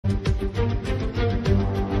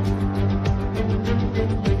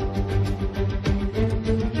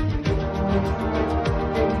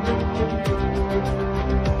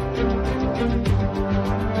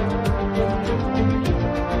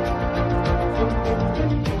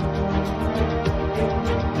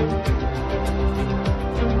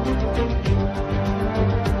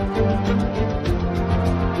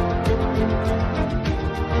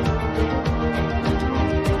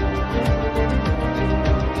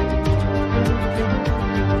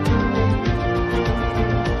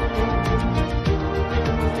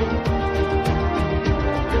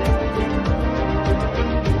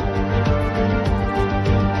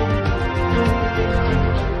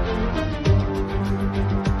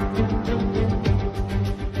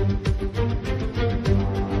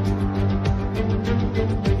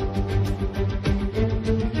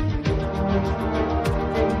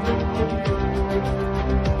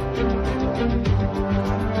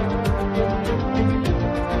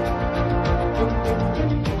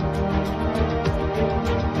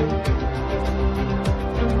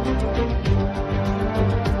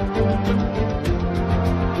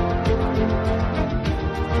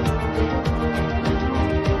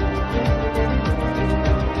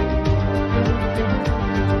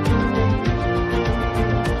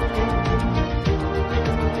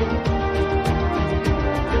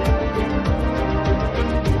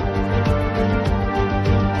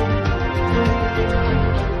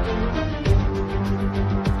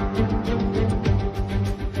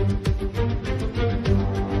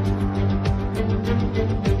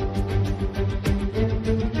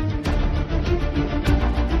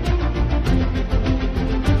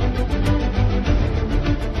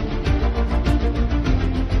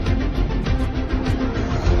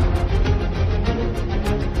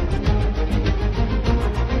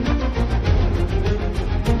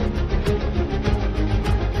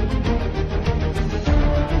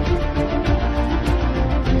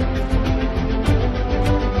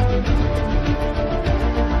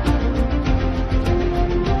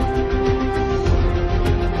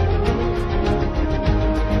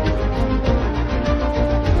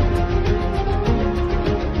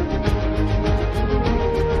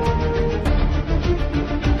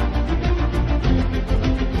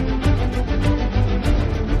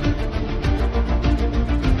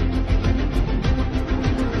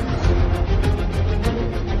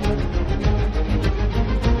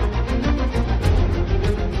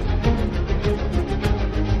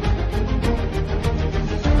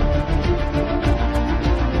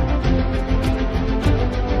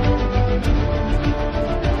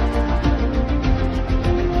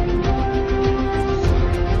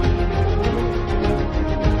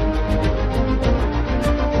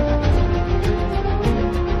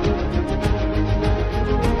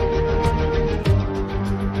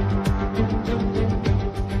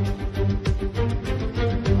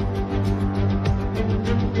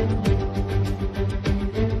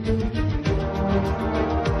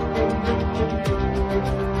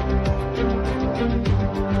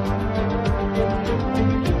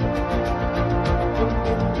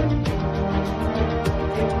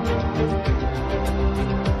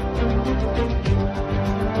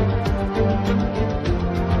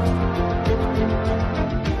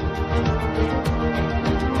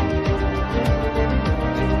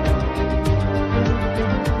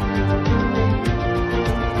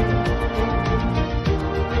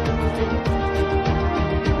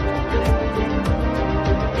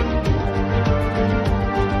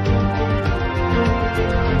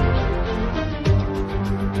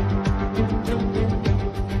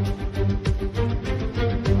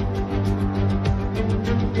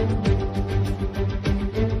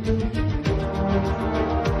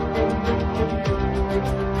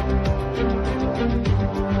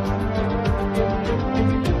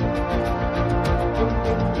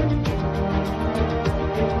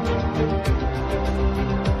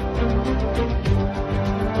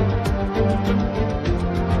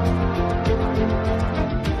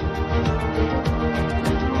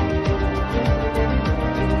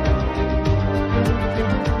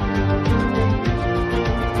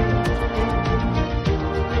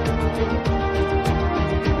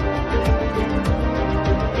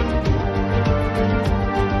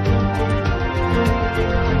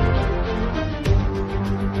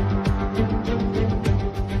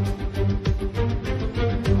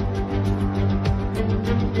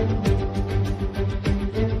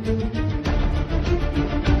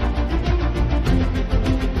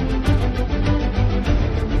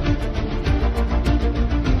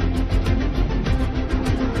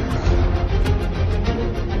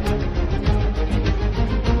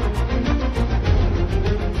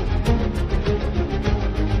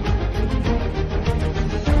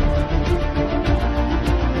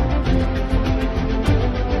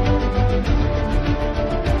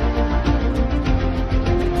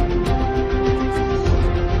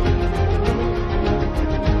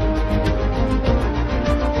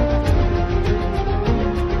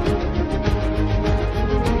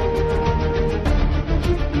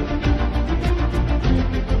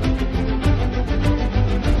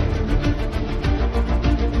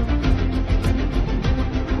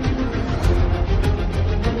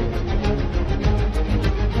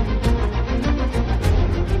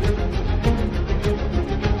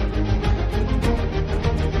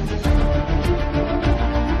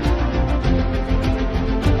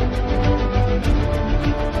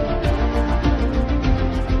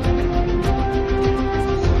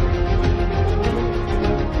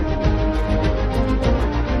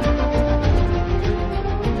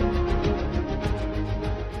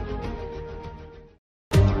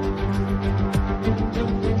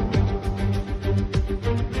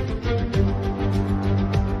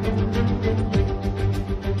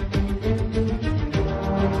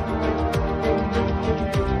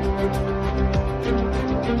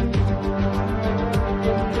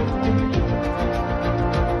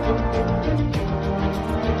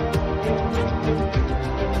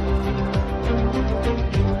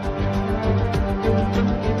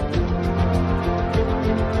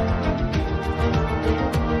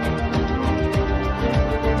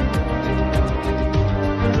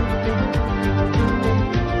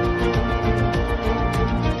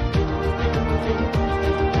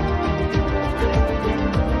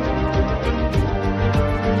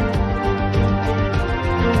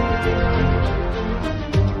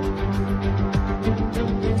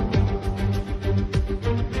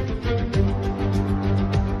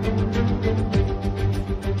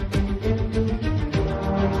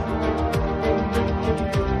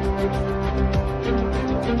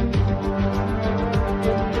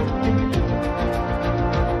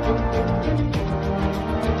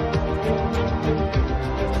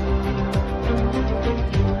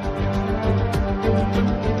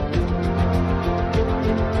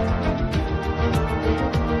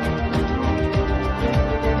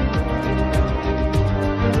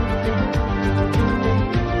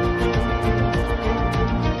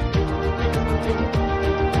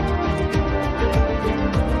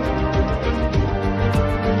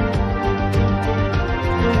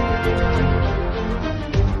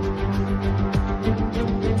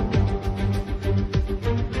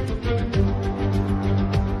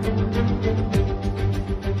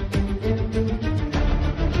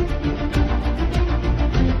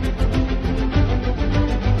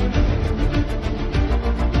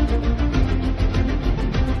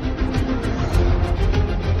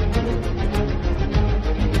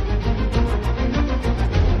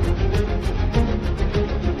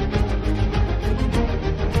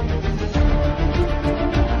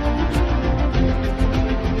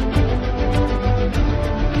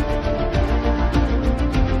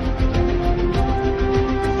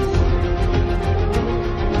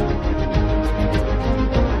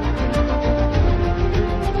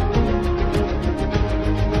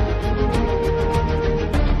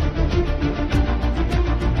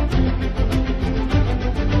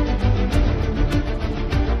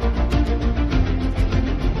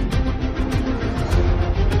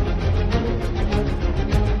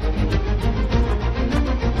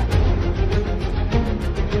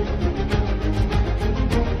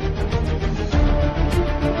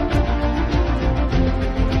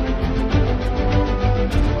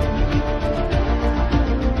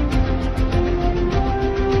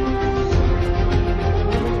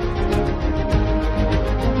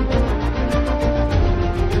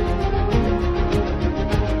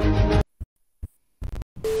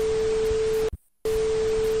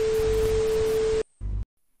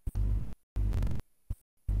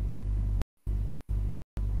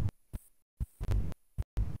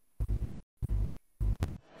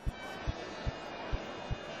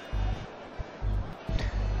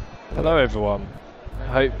Hello everyone, I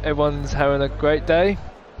hope everyone's having a great day,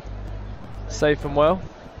 safe and well.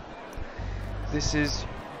 This is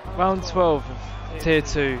round 12 of Tier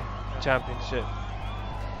 2 Championship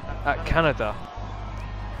at Canada.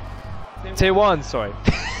 Tier 1, sorry.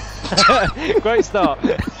 Great start.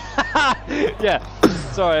 Yeah,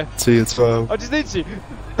 sorry. Tier 12. I just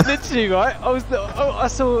literally right, I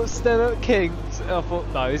saw Stella King, I thought,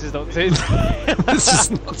 no, this is not Tier 2. This is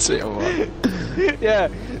not Tier 1. Yeah.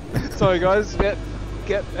 Sorry guys,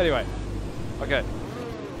 anyway. Okay.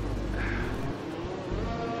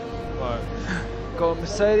 Right. Got a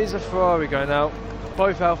Mercedes and Ferrari going out.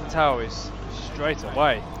 Both Alpha Tauris. Straight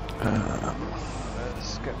away.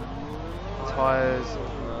 Let's get the tyres.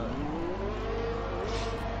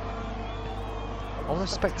 I want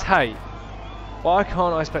to spectate. Why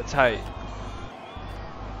can't I spectate?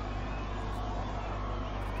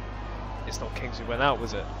 It's not Kings who went out,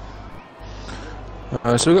 was it?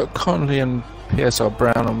 So we've got Conley and PSR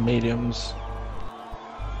Brown on mediums.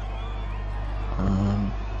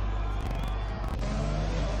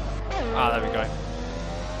 There we go.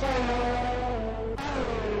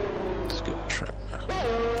 It's a good track.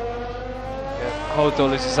 Yeah, hold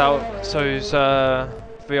on, this is out. So is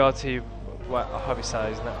VRT. I hope I say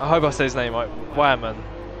his name. I hope I say his name right. Wayman.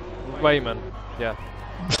 Yeah.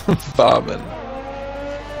 Varman.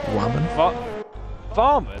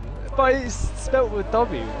 Varman? But it's spelled with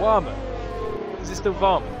W. Warman. Is it still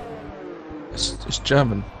Varman? It's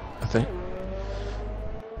German, I think.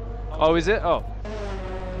 Oh, is it? Oh.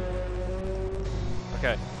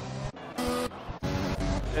 Okay.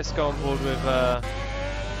 Let's go on board with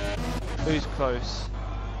who's close.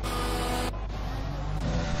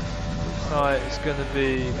 Looks like it's going to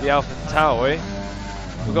be the Alpha Tauri.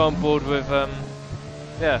 We'll go on board with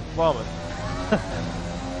yeah, Warman.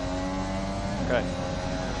 Okay.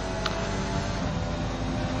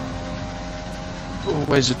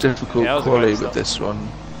 Always a difficult yeah, quality with this one,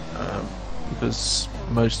 because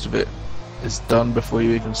most of it is done before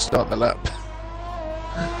you even start the lap.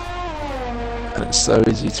 And it's so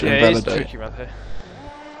easy to invalidate. Yeah, it's tricky around here.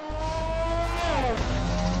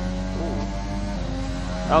 Ooh.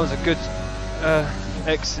 That was a good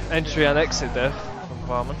entry and exit there from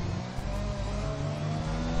Varman.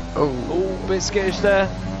 Oh, bit skittish there.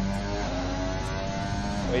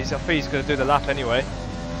 Well, I think he's going to do the lap anyway.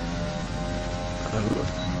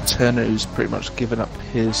 Tenu's pretty much given up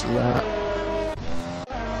his lap.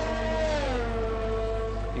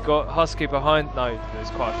 You got Husky behind? No, there's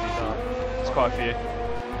quite a few. No, there's quite a few.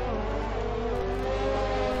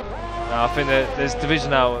 No, I think there's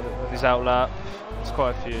division out of his out lap. There's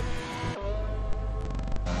quite a few.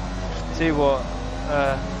 See what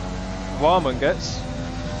Warman gets.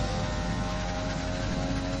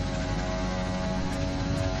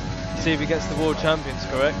 See if he gets the World Champions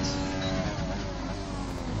correct.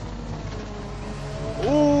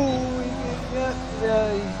 Ooh, yeah,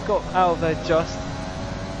 he got out of there just.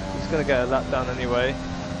 He's going to get a lap down anyway.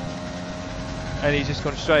 And he's just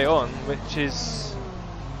gone straight on, which is...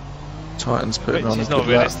 Titan's putting on a Which is good not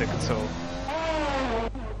realistic lap. at all.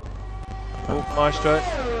 Oh, Maestro.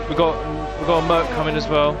 We got a Merc coming as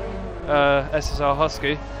well. SSR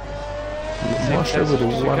Husky. Marsha with a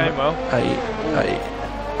chicane well. 1-8-8.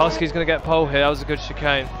 Husky's going to get pole here. That was a good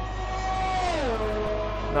chicane.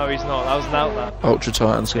 No, he's not. That was an out that. Ultra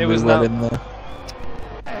Titan's going to be well in there.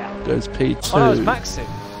 Goes P2. Oh, no, it's Maxi.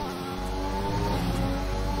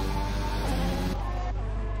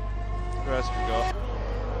 Who else have we got?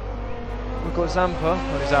 We've got Zampa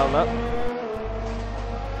on his outlet.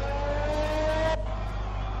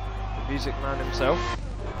 The music man himself.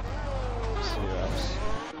 Let's see who else.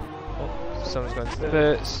 Oh, someone's going to the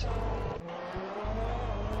pits.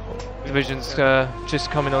 Division's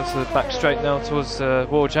just coming onto the back straight now towards the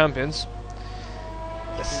World Champions.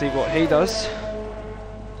 Let's see what he does.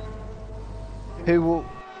 Who will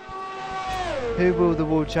the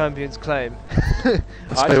World Champions claim? I'll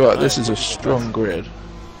tell you what, this is a strong grid.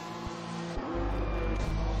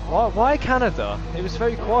 Why Canada? It was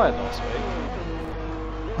very quiet last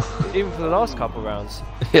week. Even for the last couple rounds.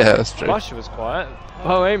 Yeah, that's true. Russia was quiet.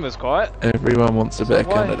 Bahrain was quiet. Everyone wants a bit of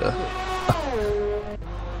Canada.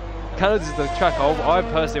 Canada's the track I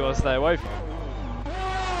personally want to stay away from.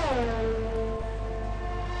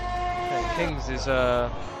 Okay, Kings is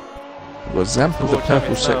Well, Zampa the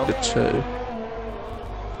purple sector 2.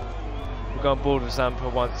 We'll go on board with Zampa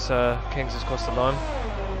once Kings has crossed the line.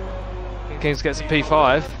 Kings gets a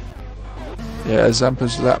P5. Yeah,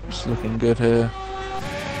 Zampa's lap's looking good here.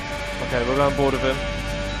 Okay, we'll go on board with him.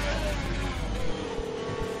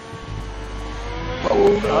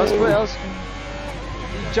 Oh no! That was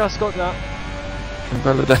he just got that.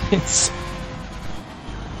 Invalidates.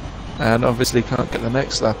 And obviously can't get the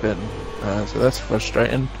next lap in. So that's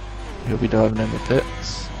frustrating. He'll be diving in the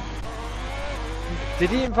pits. Did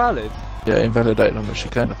he invalid? Yeah, invalidating on the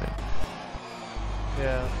chicane, I think.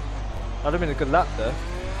 Yeah. That'd have been a good lap there.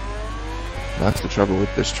 That's the trouble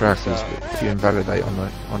with this track is that if you invalidate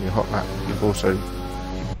on your hot lap, you've also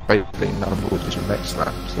basically nulled your next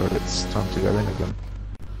lap, so it's time to go in again.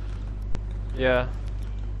 Yeah.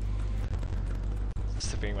 That's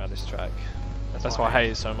the thing about this track. That's why I hate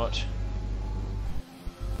it so much.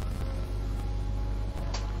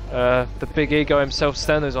 The big ego himself,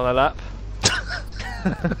 Stenner's on a lap.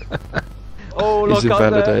 Oh, look, he's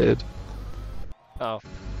invalidated. Oh.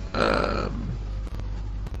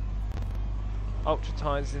 Ultra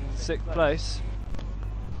Tines in 6th place.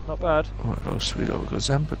 Not bad. What else we got? We've got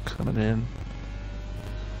Zampa coming in.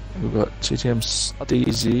 We've got TTM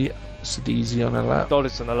Steezy on a lap.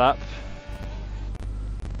 Dollars on a lap.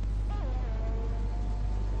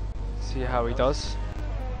 See how he does.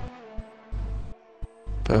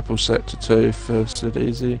 Purple sector 2 for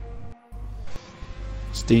Steezy.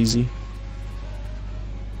 Steezy.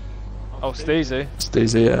 Oh, Steezy.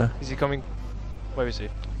 Steezy, yeah. Is he coming? Where is he?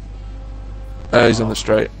 He's on the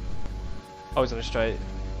straight. Oh, he's on the straight.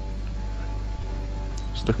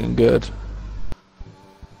 It's looking good.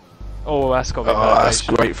 Oh, that's got to be that's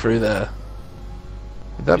great through there.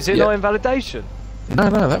 Is it not invalidation? No,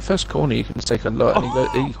 that first corner you can take a lot and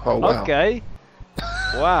oh wow. Okay.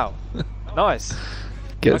 Wow. Nice.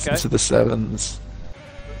 Gets into the 7s.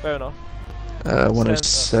 Fair enough.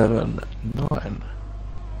 107.9.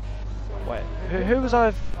 Wait, who was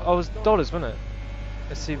I? I was Dollars, wasn't it?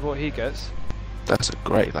 Let's see what he gets. That's a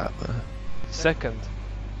great lap there. Second.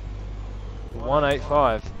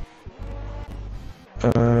 185.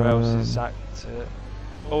 Who else is sacked?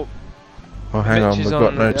 Oh. Oh, hang on, Mitch we've is got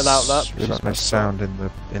on no allowed lap. we've got no sound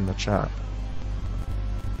in the chat.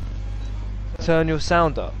 Turn your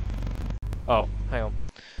sound up. Oh, hang on.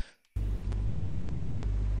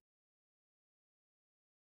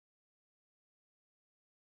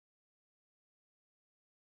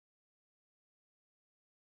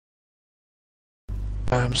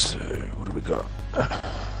 So what do we got?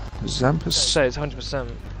 Zampa's. Say it's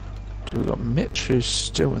 100%. We've got Mitch who's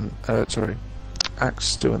still in. Sorry, Axe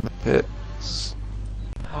still in the pits.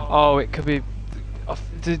 Oh, it could be.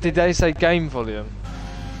 Did they say game volume?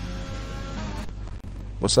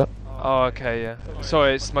 What's that? Oh, okay, yeah.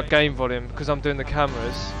 Sorry, it's my game volume because I'm doing the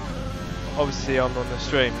cameras. Obviously, I'm on the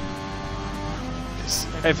stream.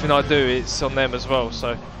 Everything I do, it's on them as well.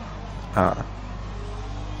 So. Ah.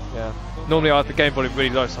 Yeah. Normally I have the game volume really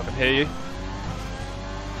low so I can hear you.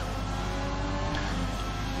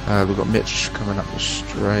 We've got Mitch coming up the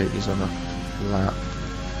straight, he's on a lap.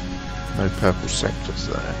 No purple sectors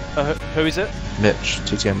there. Who is it? Mitch,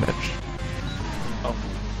 TTM Mitch. Oh.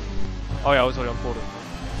 Oh yeah, I was already on board.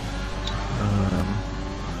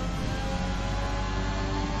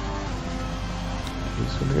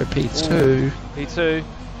 He's gonna go P2. Ooh, P2.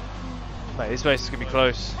 Mate, this race is gonna be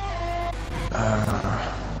close.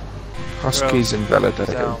 Husky's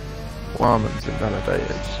invalidated. Warman's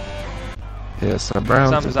invalidated. Yeah, so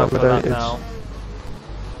Brown's invalidated.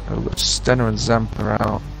 We've got Stenner and Zampa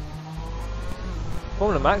out.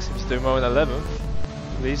 Formula Maxim's doing well in 11th.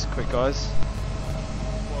 These quick guys.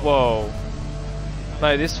 Whoa.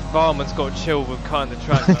 Mate, this Varman's got to chill with cutting the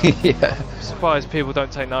track. Yeah. I'm surprised people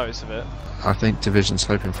don't take notice of it. I think Division's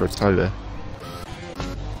hoping for a tow there.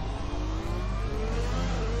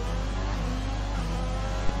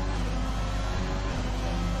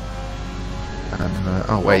 And,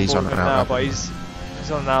 oh wait, he's on an now, outlap. but he's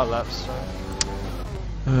on an outlap, so.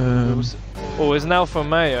 Um, Oh, it's now from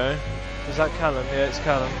Mayo. Is that Callum? Yeah, it's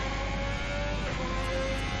Callum.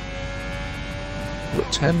 we've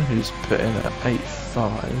got 10 who's put in at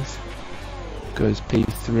 8.5. Goes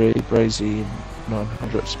P3, Brazy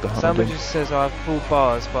 900s behind Sandwich him. just says I have full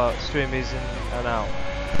bars, but stream is in and out.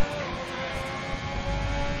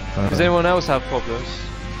 Does anyone else have problems?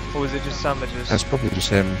 Or is it just sandwiches? That's probably just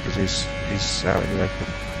him because he's out in the open.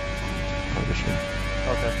 Obviously.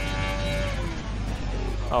 Okay.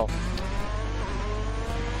 Oh.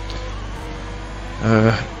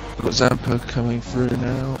 We've got Zampa coming through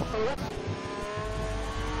now.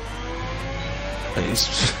 And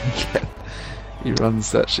he's yeah, he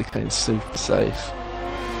runs that chicane super safe.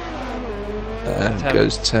 And 10th.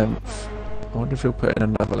 goes 10th. I wonder if he'll put in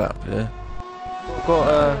another lap here. We've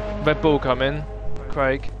got Red Bull coming.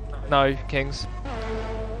 Craig. No, Kings.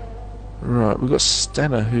 Right, we've got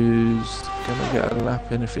Stenner who's gonna get a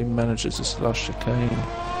lap in if he manages this last chicane.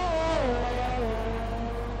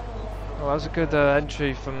 Oh, that was a good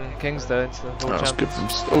entry from Kings there into the World That's good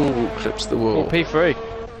Champions. from clips the wall. Oh, P3.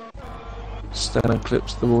 Stenner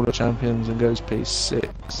clips the wall of champions and goes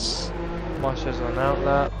P6. Marsha's on an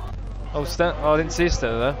outlap. Oh, I didn't see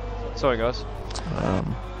Stenner there. Sorry, guys.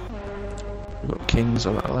 We've got Kings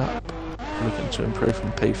on that lap, looking to improve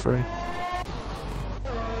from P3.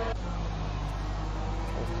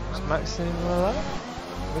 Is Max in on that?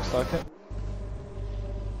 Looks like it.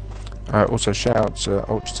 Also shout out to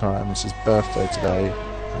Ultra Time, it's his birthday today.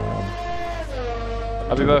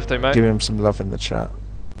 Happy birthday, mate. Give him some love in the chat.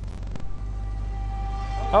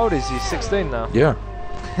 How old is he? 16 now? Yeah.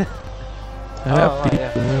 Happy right,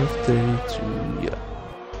 yeah. birthday to you.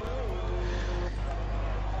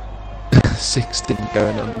 16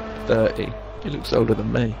 going on 30. He looks older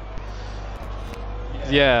than me.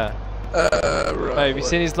 Yeah. Right. Mate, have you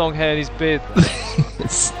seen his long hair and his beard?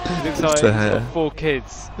 It's, He looks it's like he's the hair. got 4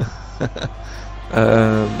 kids.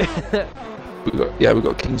 we've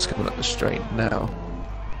got Kings coming up the straight now.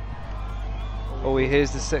 Oh, he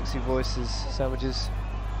hears the sexy voices, sandwiches.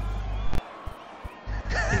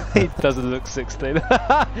 He doesn't look 16.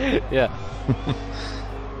 Yeah.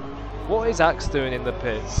 What is Axe doing in the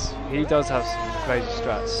pits? He does have some crazy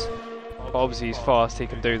strats. But obviously he's fast, he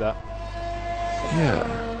can do that.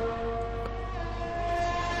 Yeah.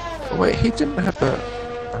 Oh, wait, he didn't have the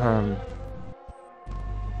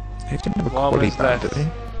he didn't have a One quality was band, left. did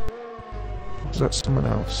he? Was that someone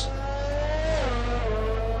else?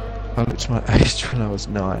 I looked my age when I was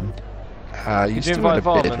 9. You you still invite had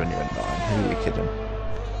a beard Varman? when you were 9. Who are you kidding?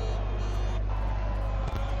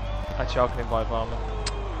 Actually, I can invite Varman.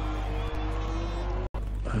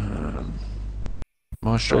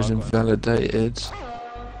 Maestro's Oh, I've got invalidated.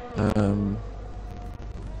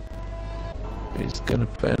 He's gonna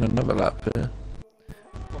put in another lap here.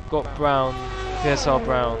 I've got Brown, PSR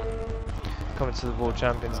Brown, coming to the World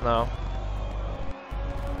Champions now.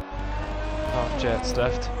 Oh, Jet's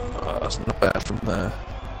left. Oh, that's not bad from there.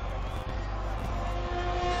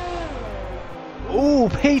 Ooh,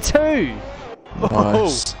 P2!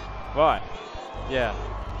 Nice. Right. Yeah.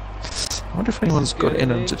 I wonder if anyone's got in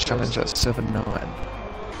him to Interesting. challenge at 7.9.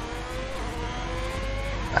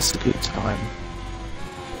 That's a good time.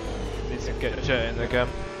 Needs to get Jet in again.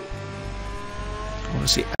 I want to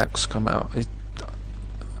see Axe come out.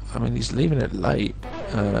 I mean, he's leaving it late.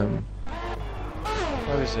 Where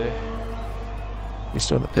is he? He's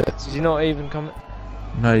still in the pits. Is he not even coming?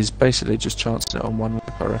 No, he's basically just chancing it on one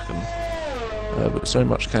lap, I reckon. But so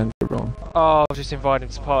much can go wrong. Oh, I'll just invite him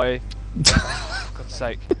to party. God's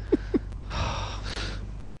sake.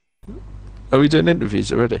 Are we doing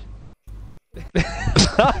interviews already?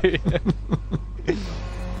 No!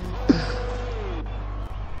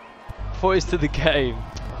 Thought it's to the game.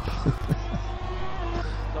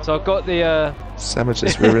 So I've got the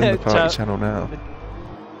Sandwiches, we're in the party Champ- channel now.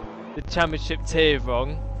 the championship tier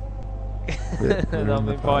wrong. We're And in I'm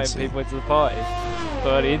the inviting party. people into the party for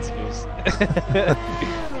early interviews.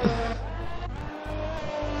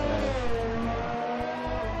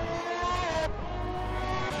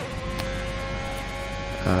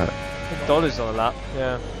 Dollars on a lap,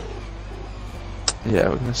 yeah. Yeah,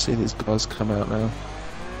 we're going to see these guys come out now.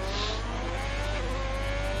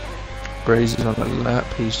 Brazy's on the lap,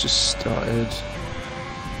 he's just started.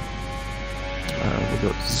 We've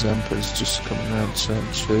got Zampa's just coming around turn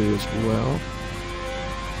 2 as well.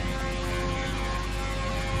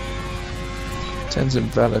 10's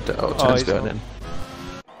invalid. Oh, 10's going in.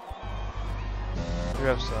 Who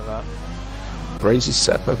else on that? Brazy's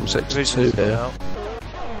set purple sector 2 here.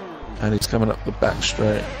 And he's coming up the back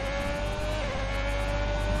straight.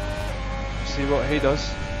 See what he does.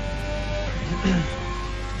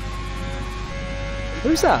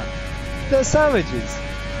 Who's that? They're sandwiches.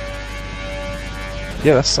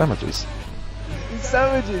 Yeah, that's sandwiches. It's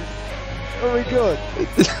sandwiches. Oh my god.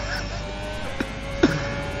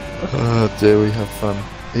 Oh dear, we have fun.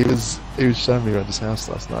 He was showing me around his house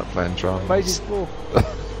last night playing drums. Brazy's 4.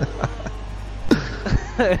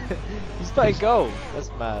 He's playing golf. That's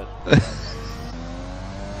mad.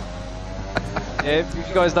 Yeah, if you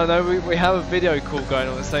guys don't know, we have a video call going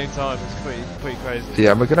on at the same time. It's pretty crazy.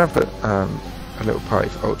 Yeah, we're gonna have a little party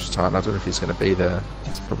for Ultra Titan. I don't know if he's gonna be there.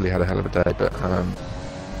 He's probably had a hell of a day, but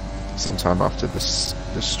sometime after this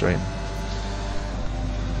stream.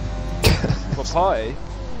 What party?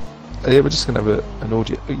 Yeah, we're just gonna have an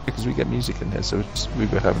audio because we get music in here. So we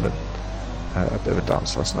were having a bit of a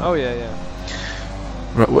dance last night. Oh yeah.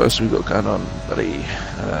 Right, what else have we got going on, buddy?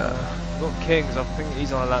 We've got Kings. I think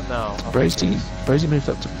he's on a lap now. Brazy moved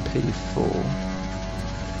up to P4.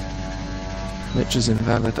 Mitch is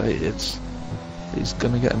invalidated. He's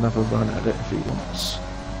gonna get another run at it if he wants.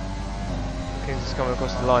 Kings is coming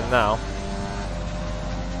across the line now.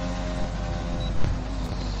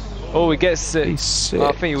 Oh, he gets 6th. Oh,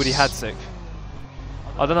 I think he already had 6th.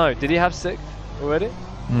 I don't know. Did he have 6th already?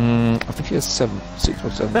 I think he has 7, 6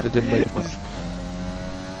 or 7. They didn't make it much.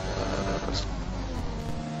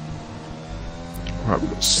 Right,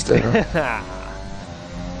 we've got Stella.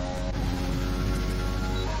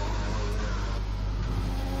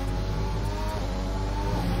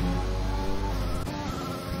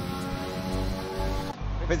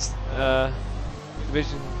 It's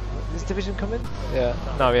division. Is division coming? Yeah.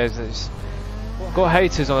 No, he hasn't. Got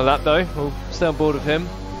haters on the lap though. We'll stay on board with him.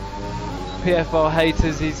 PFR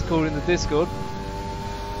haters, he's called in the Discord.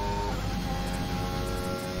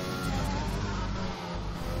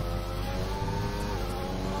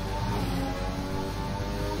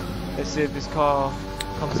 Let's see if this car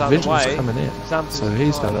comes out of the way. Coming in, so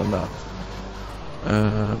he's done enough.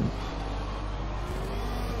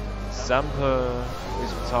 Zampa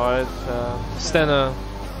is retired. Stenner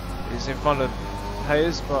is in front of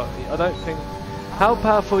Hayes, but I don't think. How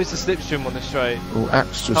powerful is the slipstream on the straight? Well,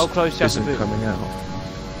 Axe just How close do you have to isn't be? coming out.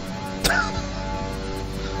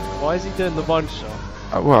 Why is he doing the one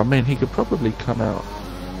shot? Well, I mean, he could probably come out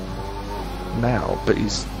now, but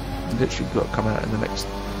he's literally got to come out in the next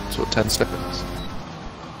sort of 10 seconds.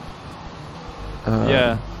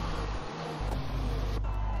 Yeah.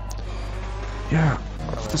 Yeah.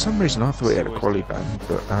 For some reason, I thought he had a quali ban,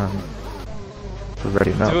 but we're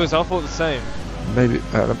ready now. To be honest, I thought the same. Maybe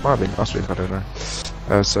that might have been last week. I don't know.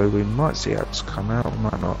 So we might see Axe come out, we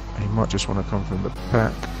might not. He might just want to come from the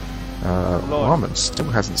back. Warman still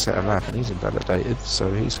hasn't set a lap and he's invalidated,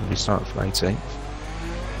 so he's going to be starting from 18th.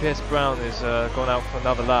 PS Brown is gone out for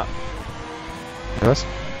another lap. Yes?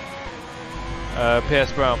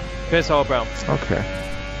 PS Brown. PSR Brown. Okay.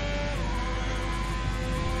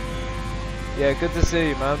 Yeah, good to see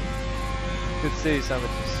you, man. Good to see you,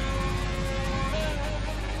 sandwiches.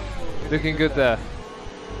 Looking good there.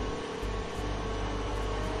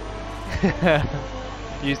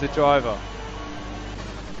 Use the driver.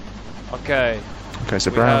 Okay. Okay,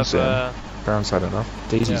 so Brown's in. Brown's had enough.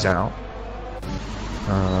 Daisy's out.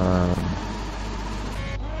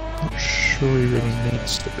 Not sure he really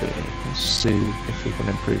needs to be. Let's see if he can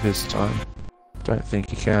improve his time. Don't think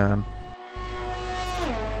he can.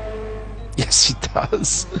 Yes, he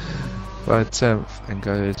does. By 10th and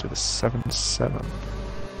goes with a 7-7.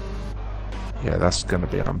 Yeah, that's going to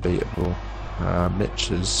be unbeatable.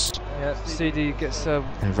 Mitch is CD gets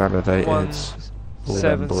invalidated.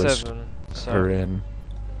 1-7-7. Are in.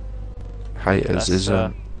 Haters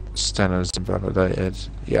isn't. Stenner's invalidated.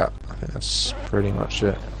 Yeah, I think that's pretty much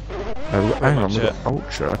it. Hang on, we've got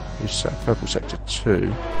Ultra, who's set purple sector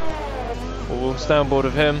 2. We'll stay on board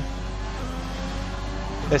with him.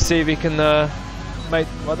 Let's see if he can make.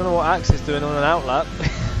 I don't know what Axe is doing on an outlap.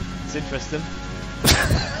 It's interesting.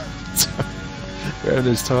 Where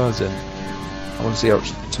those tyres in? I want to see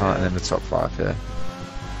Ultra Titan in the top 5 here.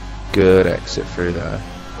 Good exit through there.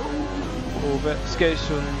 Orbit.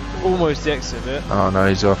 Sketch on almost the exit bit. Oh no,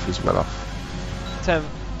 he's off, he's well off. 10th.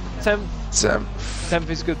 10th. 10th. 10th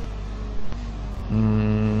is good.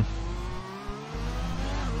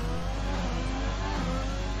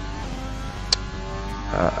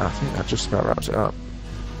 I think that just about wraps it up.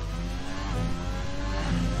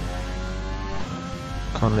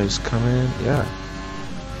 Conley's coming, yeah.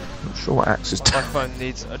 Not sure what Axe is doing. My phone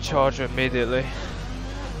needs a charger immediately.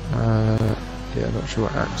 Yeah, not sure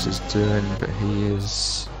what Axe is doing, but he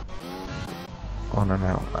is on and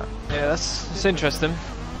out back. Yeah, that's interesting.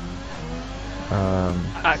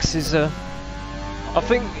 Axe is I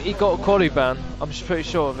think he got a quali ban. I'm just pretty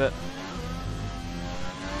sure of it.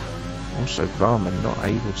 Also, Varman not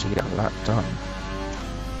able to get a lap done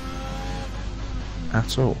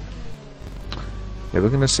at all. Yeah, we're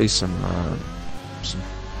going to see some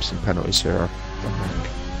penalties here, I think.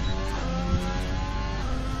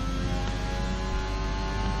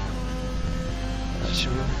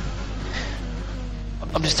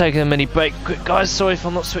 I'm just taking a mini break, quick guys. Sorry if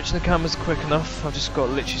I'm not switching the cameras quick enough. I've just got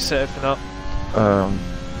to literally set everything up.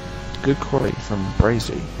 Good quality from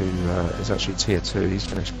Brazy, who is actually tier 2. He's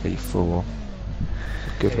finished P4.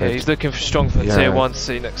 Good Yeah, he's looking for strong for the tier 1 to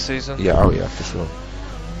see next season. Yeah, oh yeah, for sure.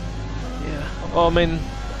 Yeah. Well, I mean,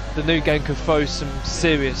 the new game could throw some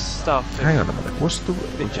serious stuff. Hang on a minute. What's the?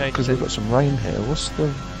 Because we've got some rain here. What's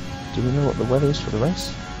the? Do we know what the weather is for the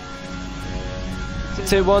race?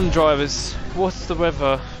 Tier 1 drivers, what's the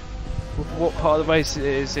weather? What part of the race it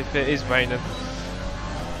is if it is raining?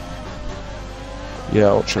 Yeah,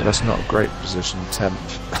 Ultra, that's not a great position,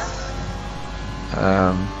 10th.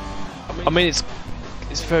 I mean, it's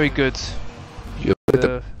very good. You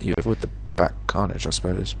avoid the back carnage, I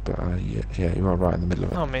suppose, but yeah, you are right in the middle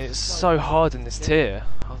of it. I mean, it's so hard in this tier.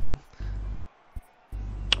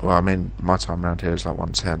 Well, I mean, my time around here is like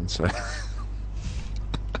 110, so.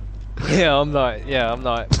 Yeah, I'm like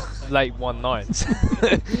late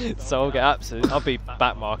 1/9s, so I'll get absolute. I'll be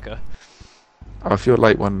back marker. Oh, if you're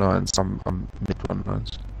late 1/9s, I'm mid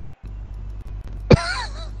 1/9s.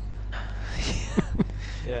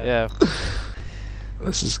 Yeah.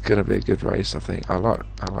 This is gonna be a good race, I think. I like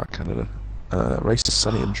Canada. Race is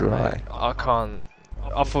sunny and dry. I can't.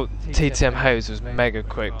 I thought TTM Hayes was mega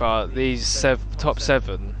quick, but these top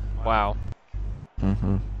 7, wow.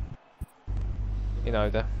 Mhm. You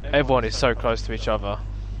know, everyone is so close to each other.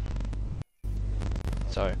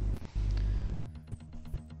 So.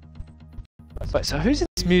 Wait, so who's in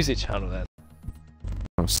this music channel then?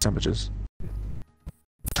 Oh, sandwiches.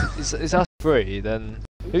 Is us 3 then?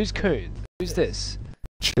 Who's Coon? Who's this?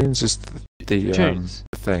 Tunes is the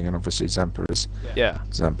thing, and obviously Zampa is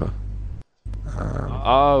Zampa.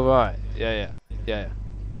 Oh right, yeah.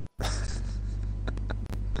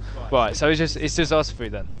 Right, so it's just us 3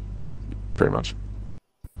 then. Pretty much.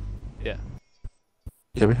 Yeah.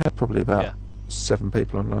 Yeah, we had probably about 7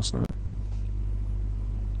 people on last night.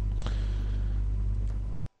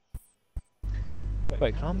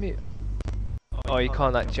 Wait, can I unmute? Oh, you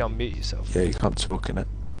can't actually unmute yourself. Yeah, you can't talk in it.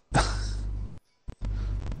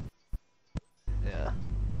 Yeah.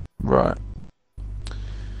 Right.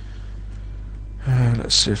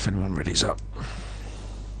 Let's see if anyone ready's up.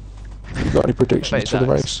 You got any predictions for the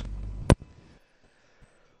race?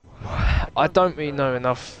 I don't really know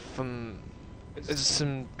enough from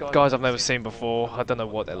some guys I've never seen before. I don't know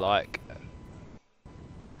what they're like.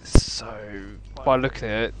 So, by looking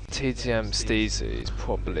at it, TTM Steezy is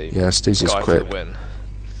probably Steezy's guy quick. for the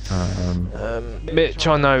win. Mitch,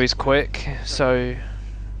 I know he's quick, so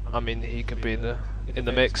I mean he could be in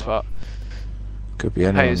the mix, but could be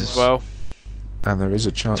anyone Hayes as well. And there is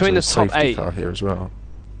a chance between of the top safety 8 car here as well.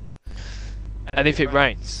 And if it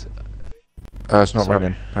rains, it's not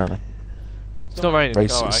raining apparently. It's not raining.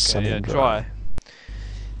 Race Oh, is okay, sunny yeah, and dry.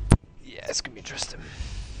 Yeah, it's gonna be interesting.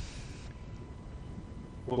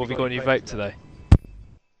 What have you got on your vape today?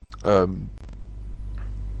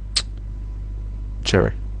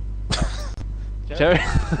 Cherry. Cherry?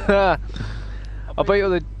 I bet you're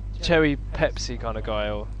the cherry Pepsi kind of guy,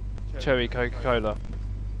 or cherry Coca-Cola.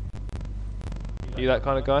 You that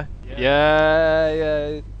kind of guy?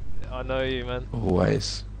 Yeah. I know you, man.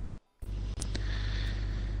 Always.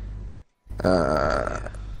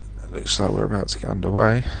 Looks like we're about to get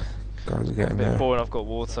underway. Guys are getting there. Boring, I've got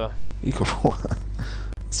water. You got water?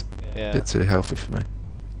 It's a bit too healthy for me.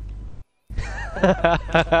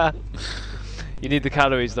 You need the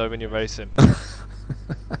calories though when you're racing.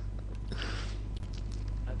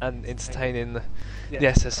 And entertaining the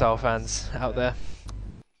SSR fans out there.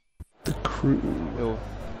 The crew. Who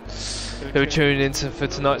are tuning in for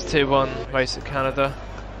tonight's Tier 1 race at Canada.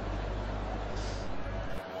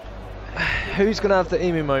 Who's going to have the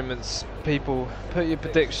EMI moments, people? Put your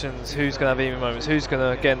predictions. Who's going to have EMI moments? Who's going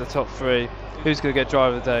to get in the top 3? Who's going to get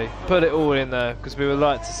driver of the day? Put it all in there, because we would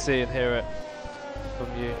like to see and hear it.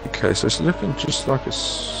 from you. Okay, so it's looking just like a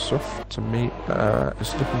soft to me.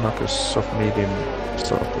 It's looking like a soft medium,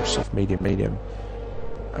 soft medium.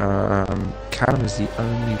 Callum is the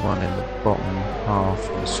only one in the bottom half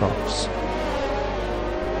on softs.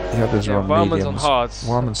 The others are on Wildman's mediums. on hards.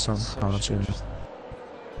 Wildman's on hards, yeah.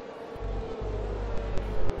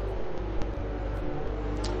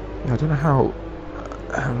 Yeah, I don't know how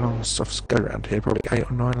long the softs go around here. Probably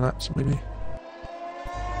 8 or 9 laps, maybe.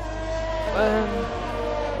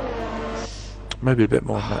 Maybe a bit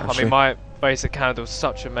more than that. I mean, my basic handle's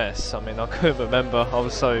such a mess. I mean, I couldn't remember. I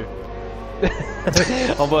was so.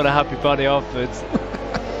 I'm on a happy bunny afterwards.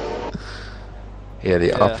 Yeah, the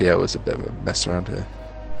RPO was a bit of a mess around here.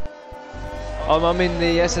 I'm in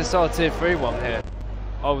the SSR Tier 3 one here.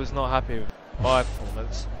 I was not happy with my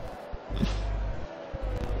performance.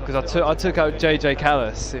 Because I took out JJ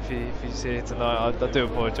Callis, if you see it tonight. I do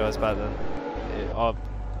apologise about that.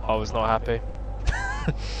 I was not happy.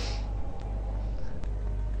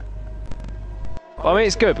 I mean,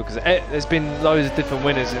 it's good because there's been loads of different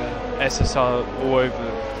winners in SSR all over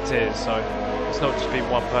the tiers, so it's not just been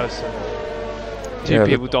one person. Two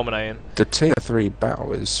people dominating. The Tier 3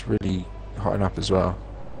 battle is really hotting up as well.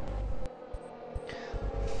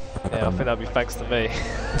 Yeah, I think that'd be thanks to me.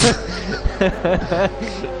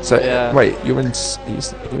 So, yeah. Wait, you're in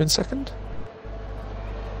second?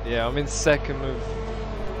 Yeah, I'm in second with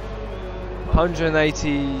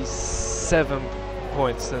 187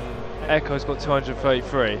 points, and Echo's got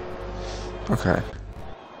 233. Okay.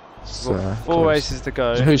 So, four races to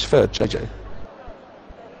go. So who's third, JJ?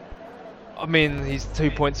 I mean, he's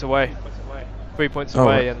 2 points away. 3 points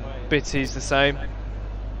away, and Bitty's the same.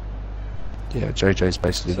 Yeah, JJ's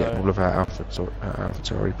basically getting all of our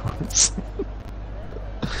AlphaTauri points.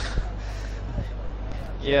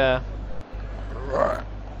 Yeah. Right.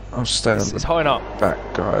 I'll stay on It's high up. back,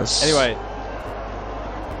 guys. Anyway.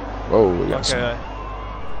 Whoa, we got okay.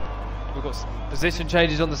 We've got some position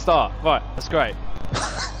changes on the start. Right, that's great.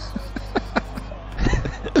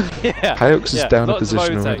 Yeah. Hayux is down a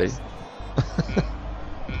position of already.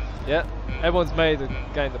 Yeah, everyone's made and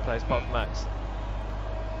gained the place apart from Max.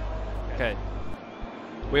 Okay.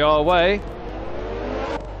 We are away.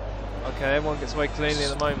 Okay, everyone gets away cleanly at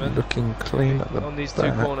the moment. Looking clean at the on these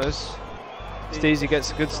back. 2 corners. Steezy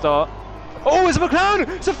gets a good start. Oh, it's a McLaren!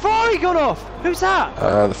 It's a Ferrari gone off! Who's that?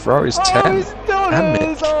 The Ferrari's 10. Oh, it's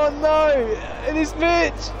Dollars! Oh no! It is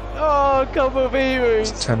Mitch! Oh, couple of heroes!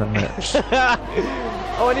 It's 10 and Mitch.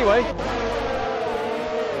 Oh, anyway.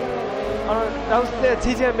 That was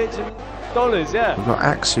TTM Mitch and Dollars, yeah. We've got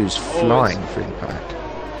Axe who's flying through the pack.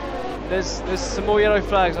 There's some more yellow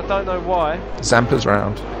flags, I don't know why. Zampa's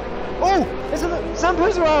round. Oh!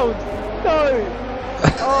 Zampa's round! No!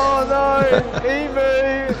 Oh no!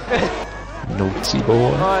 Emu! Naughty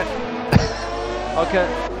boy. Right. Okay,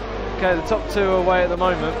 the top 2 are away at the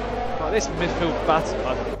moment. Right, this midfield battle,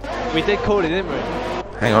 we did call it, didn't we?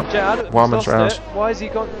 Hang on. Warman's round. Why has he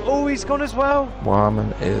gone? Oh, he's gone as well.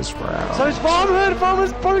 Warman is round. So it's Farmer.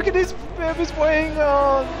 Farmer's broken his wing.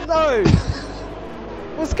 Oh no!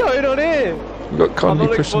 What's going on here? We've got Conley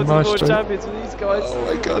pushing Maestro. Champions with these guys. Oh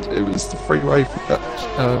my god, it was the freeway for that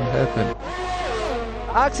hairpin.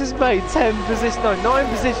 Axe has made 9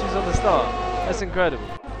 positions on the start. That's incredible.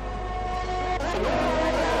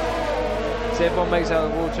 See, everyone makes out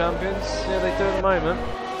the world champions. Yeah, they do at the moment.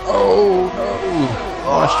 Oh no!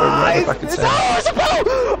 Maestro right at the back of town.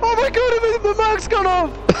 Oh my god, the mag's gone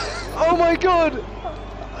off! Oh my god!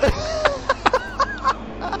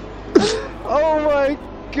 Oh my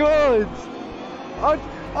god!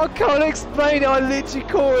 I can't explain it, I literally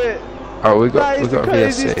caught it! Oh, we've got that is the a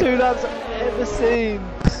craziest VSC. 2 laps I've ever seen!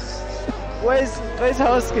 Where's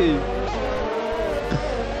Husky?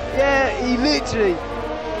 Yeah, he literally...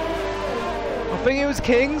 I think it was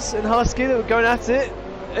Kings and Husky that were going at it,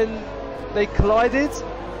 and they collided.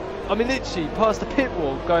 I mean, literally past the pit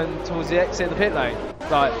wall, going towards the exit of the pit lane,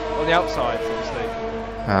 like on the outside, obviously.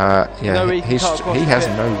 Yeah, he has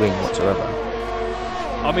no wing whatsoever.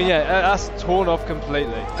 I mean, yeah, that's torn off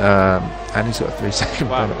completely. And he's got a 3-second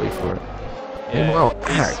penalty for it. Yeah, Meanwhile,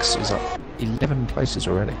 Axe is up 11 places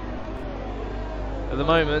already. At the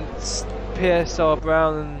moment, PSR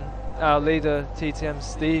Brown and our leader TTM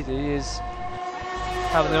Steedy is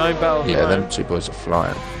having their own battle. Yeah, them 2 boys are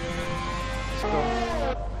flying.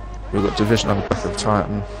 We've got division on the back of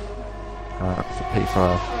Titan for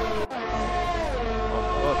P5.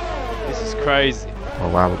 Oh, this is crazy. Oh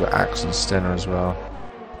wow, we've got Axe and Stenner as well.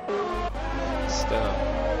 Stenner.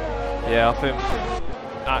 Yeah, I think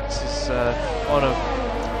Axe is on a...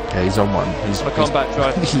 Yeah, he's on one. He's on a combat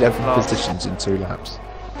drive. 11 positions in 2 laps.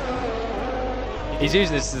 He He's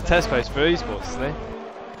using this as a test post for esports, isn't he?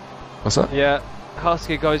 What's that? Yeah.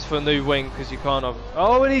 Husky goes for a new wing because you can't have.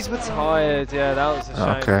 Oh, and he's retired. Yeah, that was a shame.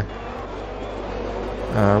 Okay.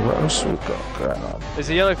 What else we got going on? There's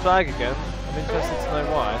a yellow flag again. I'm interested to know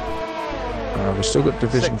why. We've still got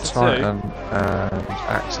Division Sector 2. Titan and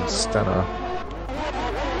Axe and Stenner.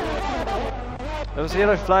 There was a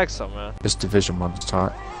yellow flag somewhere. This Division 1's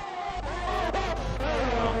tight.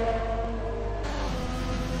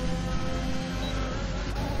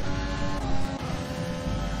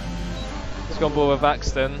 He's gone ball with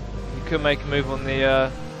Axton. He could make a move on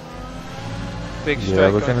the big straight.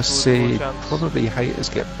 Yeah, we're going going to towards see World Champs. probably Haters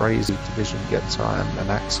get Brazy, Division get Titan, and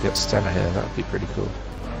Axe get Stenner here. That would be pretty cool.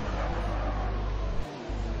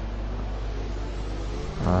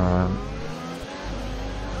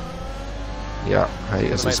 Yeah,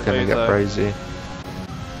 Haters Make is the going to move, get though. Brazy.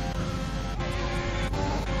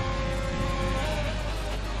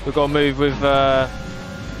 We've got to move with.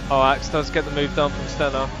 Oh, Axe does get the move done from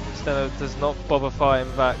Stenner. Stenner does not bother fighting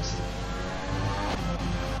with Axe.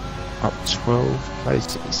 Up 12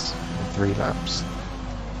 places in 3 laps.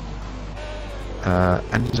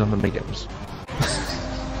 And he's on the mediums.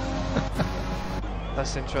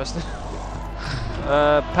 That's interesting.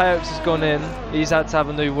 Payox has gone in. He's had to have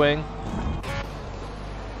a new wing.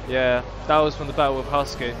 Yeah, that was from the battle with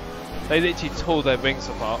Husky. They literally tore their wings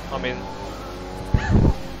apart. I mean,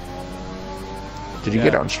 Did you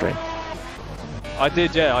get it on stream? I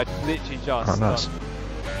did, yeah. I literally just. Oh, nice.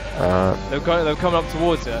 They were coming up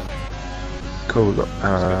towards it. Cool, we've got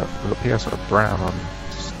PSR Brown on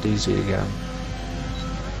Steezy again.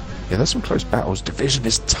 Yeah, there's some close battles. Division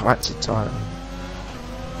is tight to tight.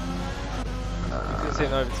 You can see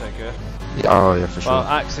an overtake here. Yeah, oh yeah, for Well,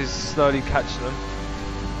 sure. Axe is slowly catching them.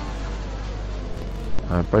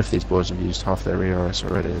 Both these boys have used half their ERS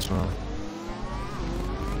already as well.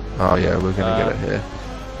 Oh yeah, we're gonna get it here.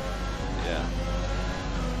 Yeah.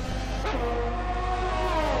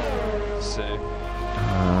 So,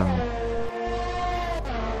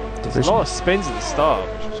 there's a Division, lot of spins at the start,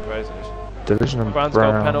 which was crazy. Division and Brown's got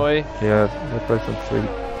a Brown. penalty. Yeah, they're both on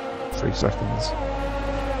 3 seconds.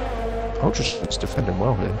 Ultra's defending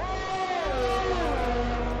well here.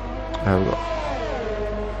 We've got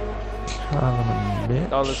Callum and Mitch.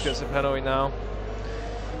 Dollars gets a penalty now.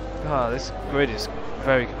 Ah, this grid is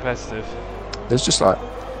very competitive. There's just like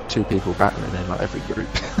 2 people battling in like every group.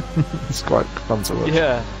 It's quite fun to watch.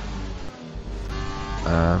 Yeah.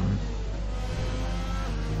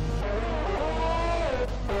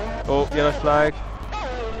 Oh, yellow flag.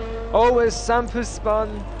 Oh, it's Sampa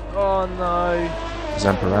spun. Oh no.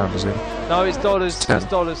 Zamp around, is it? No, it's Dollars. 10. It's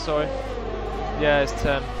Dollars, sorry. Yeah, it's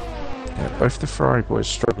 10. Yeah, both the Ferrari boys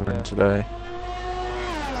struggling Yeah. today,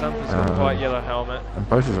 Sampa's got a white yellow helmet. and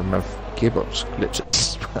both of them have gearbox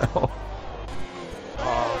glitches as well.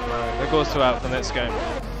 Oh no, they've got to out for the next game.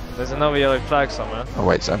 There's another yellow flag somewhere. Oh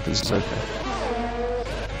wait, Zampers is okay.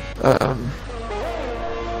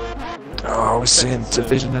 Oh, we're seeing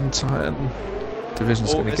Division and Titan.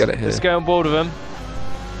 Division's going to get it here. Let's get on board with them.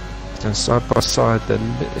 And side by side,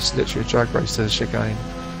 it's literally a drag race to the chicane.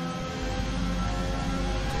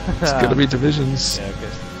 It's going to be Divisions. Yeah,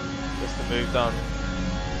 gets the move done.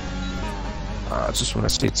 I just want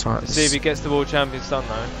to see Titan. Let's see if he gets the World Champions done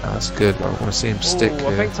though. That's good. I want to see him stick Ooh, here.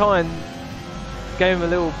 I think Titan gave him a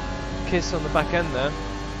little kiss on the back end there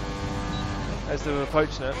as they were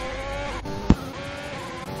approaching it.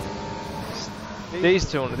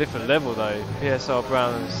 These two on a different level though, PSR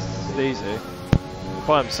Brown and Steezy.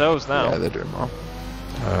 By themselves now. Yeah, they're doing well.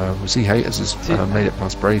 We'll see Haters has made it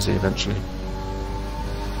past Brazy eventually.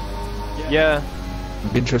 Yeah.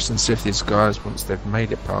 It'd be interesting to see if these guys, once they've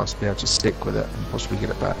made it past, be able to stick with it and possibly get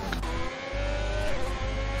it back.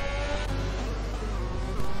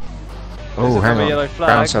 Oh, hang on. Yellow flag.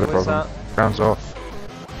 Brown's had a What's problem. that? Brown's off.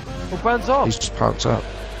 Oh, Brown's off. He's just parked up.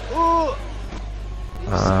 Ooh.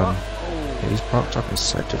 Yeah, he's parked up in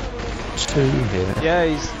sector 2 here. Yeah,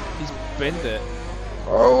 he's binned it.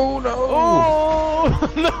 Oh no!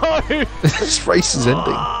 Oh no! This race is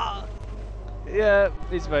ending. Yeah,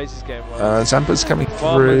 his race is getting worse. Zampa's coming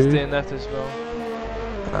Barman's through. DNF as well.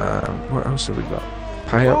 What else have we got?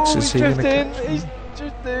 Payox, is he going to catch him? He's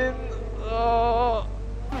drifting. Oh.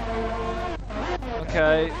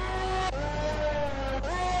 Okay.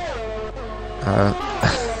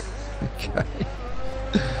 Okay.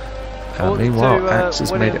 Oh, Meanwhile, to, Axe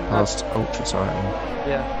has made it William, past Ultra Titan.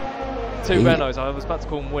 Yeah. Two Renaults. I was about to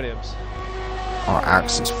call him Williams. Oh,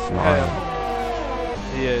 Axe is flying.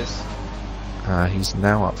 He is. He's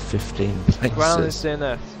now up 15 Brown is places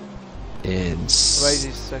DNF. in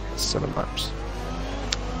Brazy's second. 7 laps.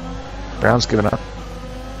 Brown's given up.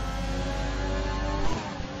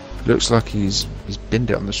 Looks like he's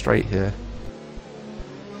binned it on the straight here.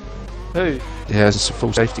 Who? Yeah, it's a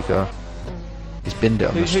full safety car. He's binned it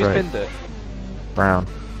on the Who's straight. binned it? Brown.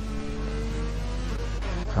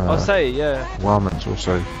 I'll say, yeah. Warman's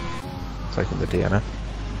also taking the DNF.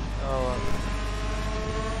 Oh,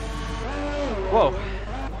 whoa.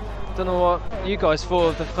 Don't know what you guys thought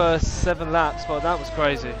of the first 7 laps, but that was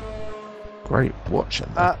crazy. Great watching.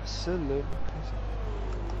 Absolutely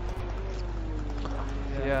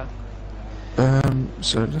crazy. Yeah.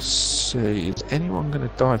 So let's see. Is anyone going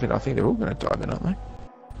to dive in? I think they're all going to dive in, aren't they?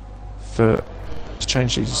 To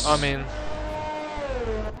change these. I mean,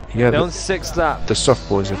 yeah, they're on 6th lap. the soft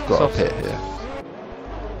boys have got Soft. a pit here.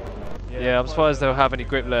 Yeah, I'm surprised they'll have any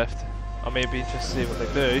grip left. I may be interested to see what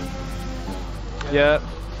they do. Yeah,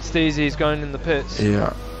 Steezy's going in the pits.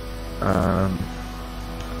 Yeah.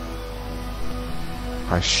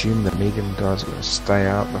 I assume the medium guys are going to stay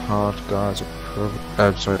out. The hard guys are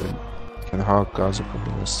probably. The hard guys are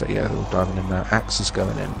probably going to stay. Yeah, they're all diving in now. Axe is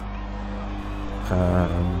going in.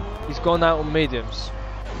 He's gone out on mediums.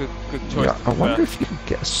 Good choice. Yeah, I wonder if you can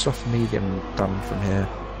get a soft medium done from here.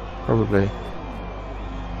 Probably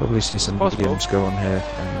see some Possible. mediums go on here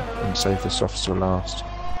and save the softs till last.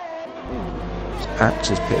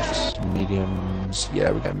 Axe is pitched for some mediums.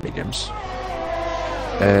 Yeah, we got mediums.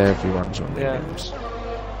 Everyone's on mediums.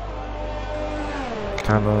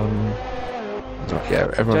 Callum. Yeah,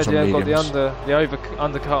 everyone's on JDM mediums. got the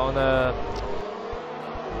undercut on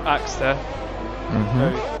Axe there.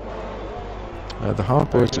 The hard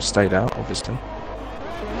boys have stayed out, obviously.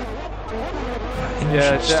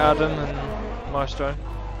 Yeah, Jet Adam and Maestro.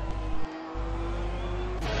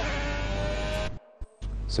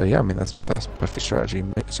 So yeah, I mean that's perfect strategy.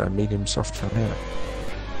 So medium soft from here.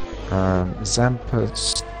 Zampa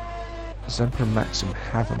and Maxim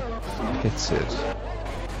haven't pitted.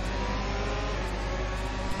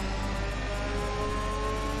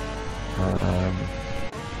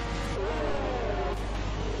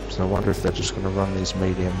 So I wonder if they're just going to run these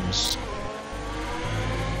mediums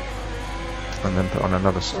and then put on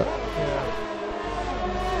another set. Yeah.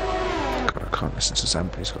 God, I can't listen to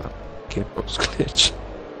Zampa, he's got a gearbox glitch.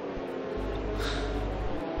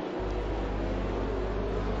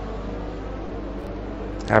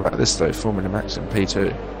 How about this though, Formula Max in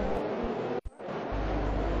P2?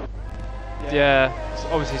 Yeah, it's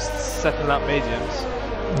obviously 2nd lap mediums.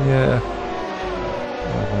 Yeah.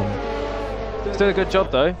 He's doing a good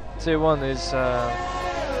job though. 2-1 is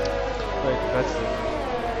very competitive.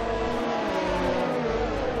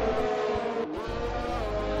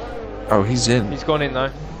 Oh, he's in. He's gone in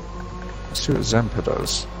though. Let's see what Zampa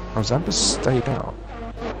does. Oh, Zampa's stayed out.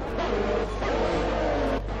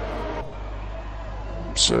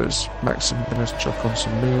 So is Maxim going to chuck on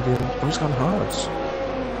some medium? Oh, he's gone hards.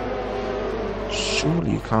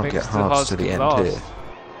 Surely you can't get hards to the end here.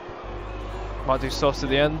 Might do softs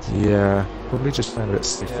at the end. Yeah, probably just find a bit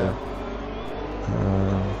stiffer.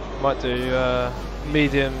 Might do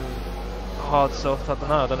medium, hard, soft. I don't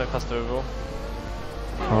know. I don't know if that's doable.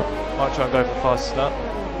 Might try and go for fast start.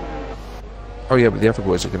 Oh yeah, but the other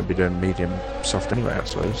boys are going to be doing medium, soft anyway, I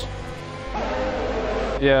suppose.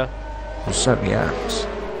 Yeah. Well, certainly Axe.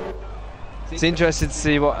 It's interesting to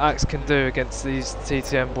see what Axe can do against these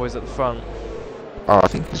TTM boys at the front. Oh, I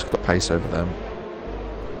think he's got pace over them.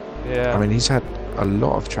 Yeah. I mean, he's had a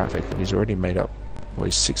lot of traffic and he's already made up. Well,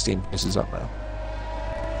 he's 16 paces up now.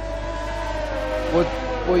 What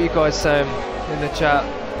are you guys saying in the chat?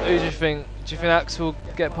 Who do you think? Do you think Axe will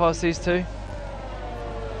get past these two?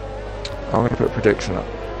 I'm going to put a prediction up.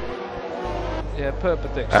 Yeah, put a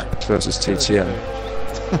prediction. Axe versus TTM.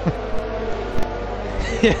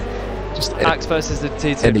 Yeah. Just Axe versus the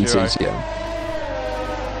TTM. any duo. TTM.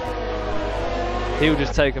 He'll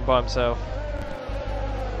just take him by himself.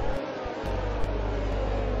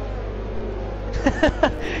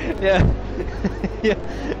 Yeah.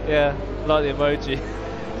 yeah, like the emoji.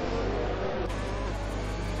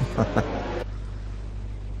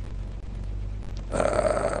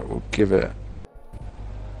 We'll give it.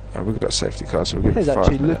 We've got a safety car, so we'll give it He's 5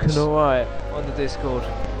 actually minutes. looking alright on the Discord.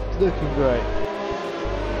 It's looking great.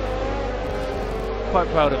 Quite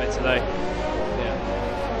proud of it today. Yeah.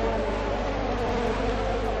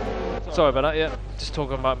 Sorry about that, yeah. Just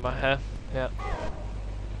talking about my hair. Yeah.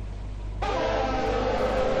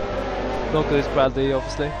 Not good as Bradley,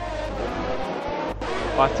 obviously. I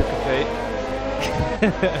have to compete.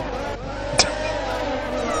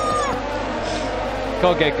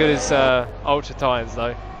 Can't get good as Ultra Titans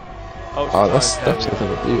though. Oh, that's a thing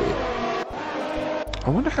of beauty. I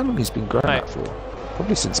wonder how long he's been growing Mate. that for.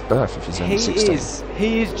 Probably since birth, if he's only 16.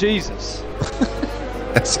 He is Jesus.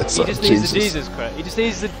 He just needs the Jesus crep.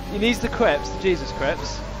 He needs the crepes, the Jesus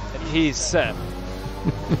crepes, and he's set.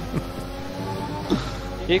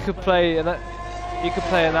 He could play an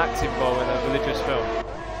acting role in a religious film.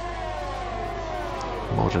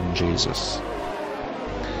 Modern Jesus.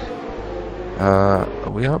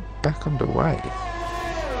 We are back underway.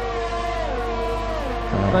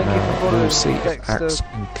 Thank you for following we'll see if Dexter Axe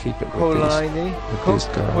can keep it with Paulini. these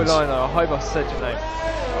guys. Paulino, I hope I said your name.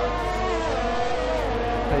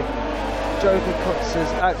 Okay. Joker Cox says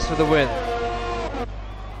Axe for the win.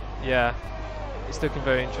 Yeah, it's looking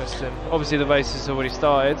very interesting. Obviously the race has already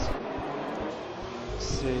started. Let's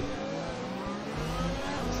see.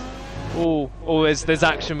 Oh, there's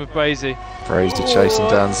action with Brazy. Brazy chasing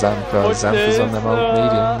down Zampa. Zampa's on them old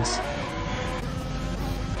mediums.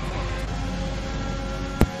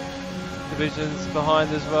 Division's behind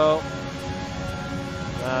as well.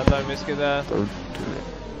 Nah, don't risk it there. Don't do it.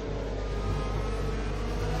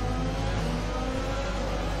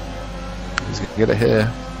 He's gonna get it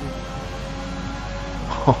here.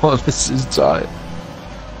 Oh, this is tight.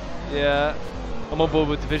 Yeah, I'm on board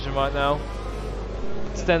with Division right now.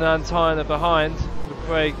 Stenna and Tyner behind with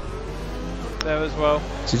Craig there as well.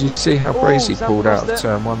 Did you see how Brazy Zampa pulled out of lost it.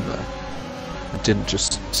 turn 1 there? And didn't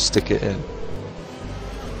just stick it in.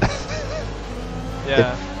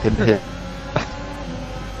 Yeah. Hit.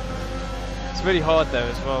 It's really hard there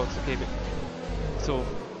as well to keep it sort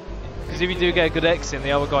of, because if you do get a good exit and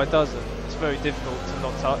the other guy doesn't, it's very difficult to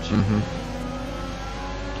not touch. The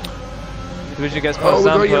Division gets past Oh, we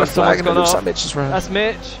got a yellow Zampa, flag someone's and it gone looks up. like Mitch is round. That's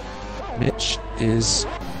Mitch. Mitch is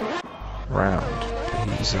round.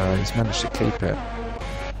 He's managed to keep it.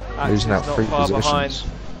 Axe Losing is out not 3 far behind.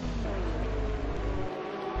 positions.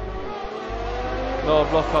 A lot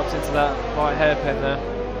of lock-ups into that right hairpin there.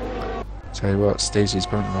 Tell you what, Steezy's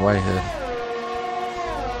pulling away here.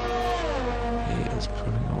 He is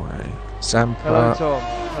pulling away. Zampa. Hello Tom.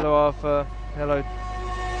 Hello Arthur. Hello.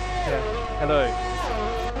 Yeah. Hello.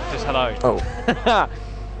 Just hello. Oh.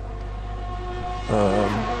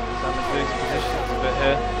 Zampa's losing positions a bit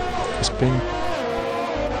here. It's been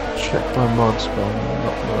checked by mods, but I'm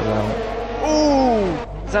not going to allow it.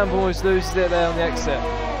 Ooh! Zampa almost loses it there on the exit.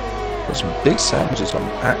 Got some big sandwiches on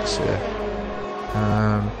Axe here.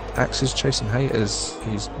 Axe is chasing haters.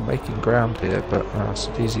 He's making ground here, but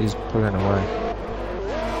Steezy is pulling away.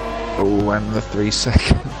 Oh, and the 3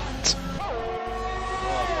 second.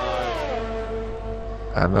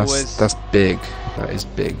 And that's big. That is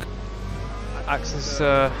big. Axe's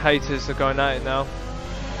haters are going at it now.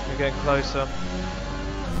 They're getting closer.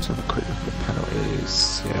 Let's have a quick look at the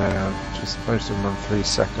penalties. Yeah, just most of them on 3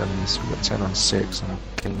 seconds. We've got 10 on 6 and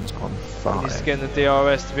King's on 5. He's getting the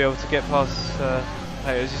DRS to be able to get past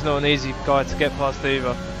haters. He's not an easy guy to get past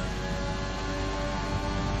either.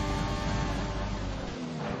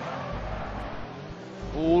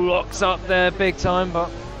 All locks up there big time, but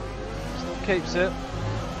still keeps it.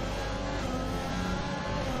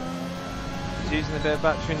 He's using a bit of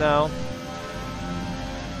battery now.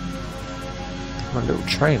 My little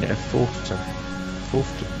train here, 4th to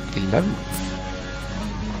 11th.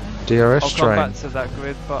 DRS I'll train. come back to that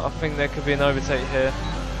grid, but I think there could be an overtake here.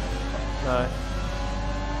 No.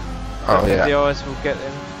 Oh yeah. DRS will get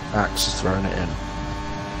in. Axe is throwing it in.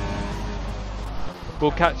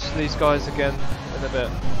 We'll catch these guys again in a bit.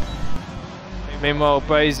 Meanwhile,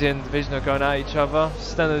 Brazy and Division are going at each other.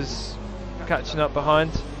 Stenna's catching up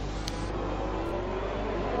behind.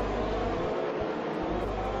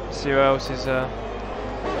 See who else is.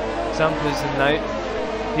 Zampa's and Nate.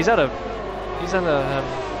 He's had a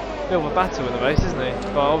bit of a battle in the race, isn't he?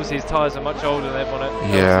 But obviously his tyres are much older than everyone else.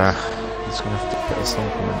 Yeah, he's going to have to get a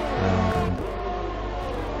stop on it.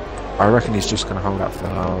 I reckon he's just going to hold out for the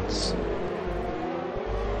hards.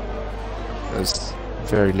 There's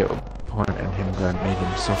very little point in him going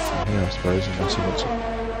medium soft from here, I suppose, unless he wants to.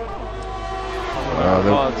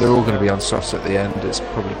 They're all going to be on softs at the end. It's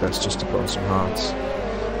probably best just to put on some hards.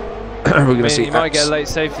 We're going to see. You might get a late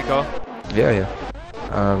safety car. Yeah.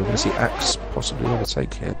 We're going to see Axe possibly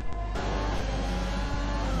overtake here.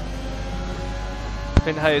 I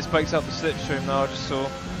think Hayes breaks up the slipstream now. I just saw.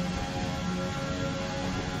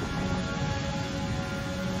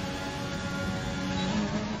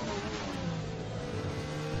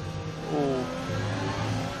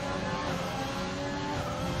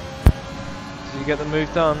 Did you get the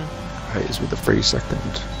move done? Hayes with the 3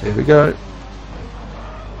 second. Here we go.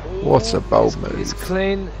 What a bold move. It's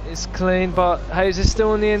clean, but Hayes is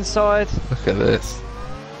still on the inside. Look at this.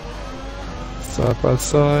 Side by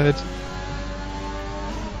side.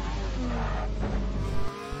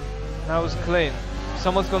 That was clean.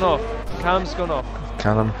 Someone's gone off. Callum's gone off.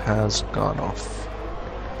 Callum has gone off.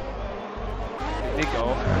 He got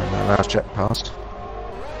off. And that last jet passed.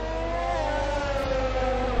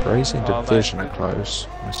 Racing Division are close.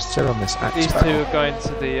 We're still on this axe These battle. two are going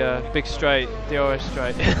to the big straight, the RS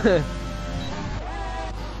straight.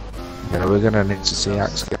 Yeah, we're going to need to see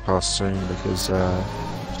Axe get past soon because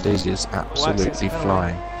Steezy is absolutely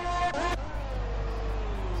flying.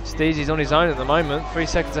 Steezy's on his own at the moment, 3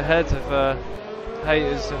 seconds ahead of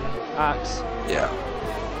Haters and Axe. Yeah.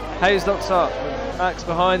 Haters locks up with Axe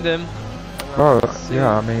behind him. Well,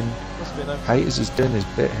 yeah, I mean, Must be an open. Haters is doing his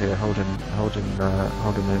bit here, holding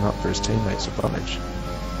him up for his teammates' advantage.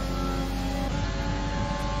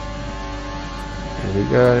 Here we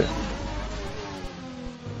go.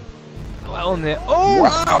 Well on there. Oh!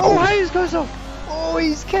 Wow. Oh, Hayes goes off! Oh,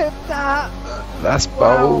 he's kept that! That's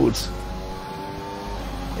Wow. bold.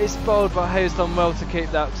 It's bold, but Hayes done well to keep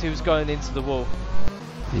that because he was going into the wall.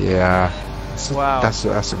 Yeah. Wow. That's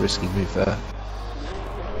a risky move there.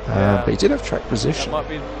 Yeah. But he did have track position.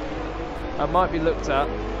 That might be looked at.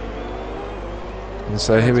 And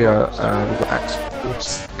so here we are. We've got Axe 4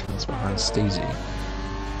 seconds behind Steezy.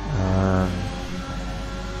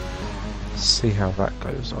 See how that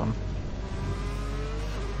goes on.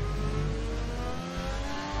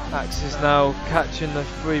 Axe is now catching the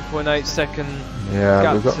 3.8 second Yeah,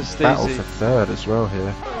 gap we've got to battle Steezy. for third as well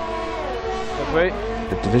here. Have we?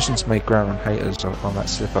 The division's made ground on Haters on that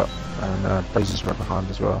slip up, and Blazers right behind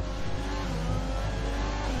as well.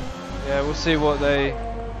 Yeah, we'll see what they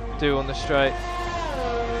do on the straight.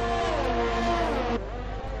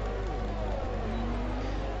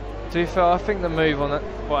 To be fair, I think the move on it,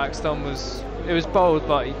 what Axe done was bold,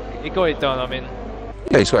 but he got it done. I mean,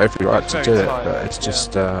 Yeah, he's got every right It's to very do it, tight, but it's yeah.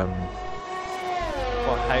 just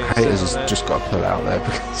what Haters has just got to pull out there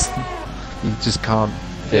because you just can't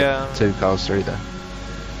fit Yeah. 2 cars through there.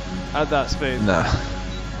 at that speed. No.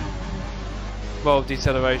 Well,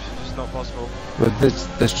 deceleration just not possible. But there's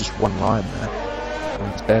just one line there.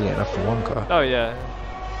 And it's barely enough for one car. Oh yeah.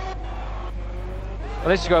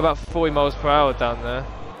 Unless you go about 40 miles per hour down there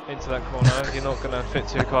into that corner, you're not going to fit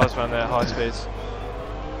 2 cars around there at high speeds.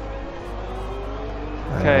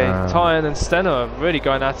 Okay, Tyan and Stenner are really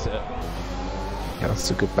going at it. Yeah, that's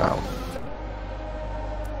a good battle.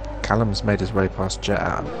 Callum's made his way past Jet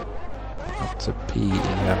out up to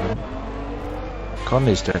P11.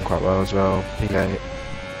 Conley's doing quite well as well, P8.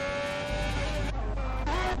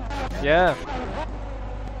 Yeah.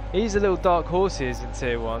 He's a little dark horse he is in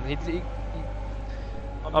tier 1.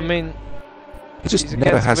 I mean, He just he's never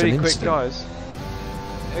against has really an quick incident. guys.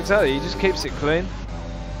 Exactly, he just keeps it clean.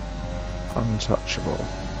 Untouchable.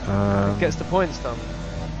 Gets the points done.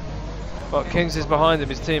 But Kings is behind him,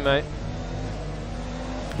 his teammate.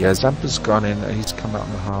 Yeah, Zampa's gone in, he's come out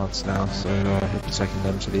on the hards now, so he'll be taking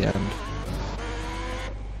them to the end.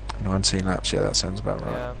 19 laps, yeah, that sounds about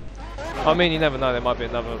right. Yeah. I mean, you never know, there might be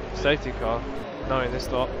another safety car, knowing this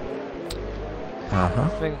lot. Uh-huh. I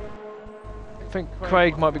think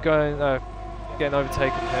Craig might be going, getting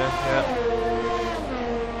overtaken here. Yeah.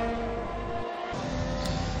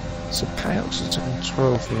 So Payox is doing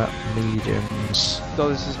 12 lap mediums,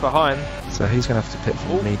 Dollars is behind. so he's going to have to pit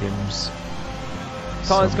for mediums.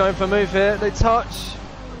 Titan's going for a move here. They touch.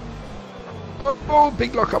 Oh,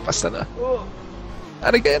 big lock up by Stenner. Oh.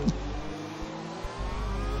 And again.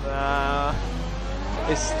 Nah.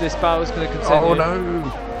 This battle's going to continue. Oh no.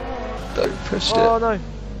 Don't push Oh it. no.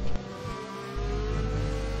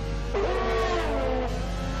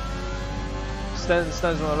 Sten's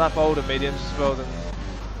on a lap older mediums as well than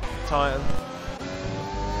Titan.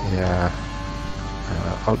 Yeah.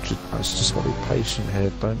 I just got to be patient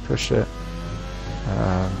here. Don't push it.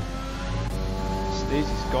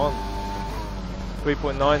 Steezy's gone.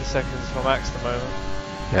 3.9 seconds from Axe at the moment.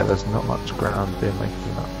 Yeah, there's not much ground being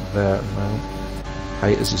making up there at the moment.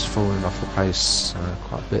 Haters is falling off the pace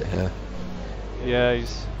quite a bit here. Yeah,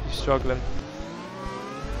 he's struggling.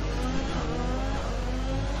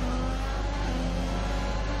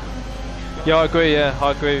 Yeah, I agree. Yeah,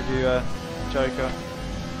 I agree with you, Joker.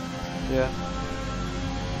 Yeah.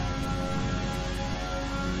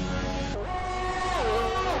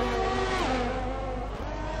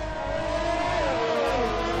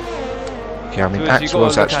 Yeah, I mean, So Axe you gotta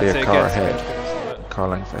was look actually at a it car against ahead. significance, Car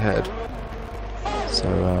length ahead.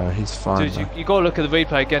 So he's fine. Dude, you got to look at the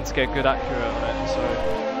replay again to get good accurate on it. So,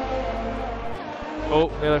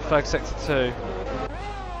 oh, yellow flag sector 2.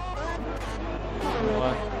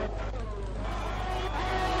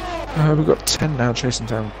 We've got 10 now chasing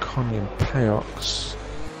down Conley and Payox.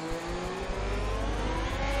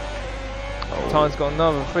 Time's got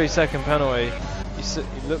another 3-second penalty.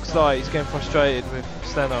 He looks like he's getting frustrated with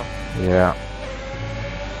Stenner. Yeah.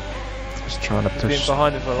 Just trying to He's push been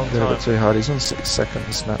behind him for a long a little time. bit too hard. He's on 6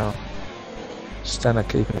 seconds now. Stenner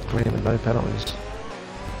keeping it clean with no penalties.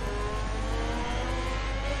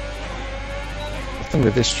 The thing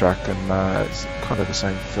with this track, and it's kind of the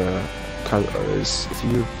same for Kota, is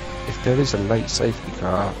if there is a late safety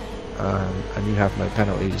car and you have no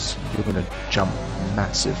penalties, you're going to jump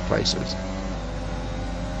massive places.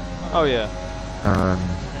 Oh yeah. Um,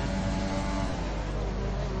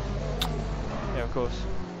 Yeah, of course.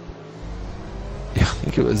 Yeah, I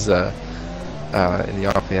think it was in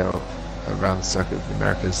the RPL around the Circuit of the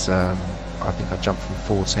Americas. I think I jumped from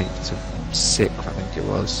 14th to 6th, I think it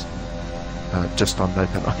was, just on no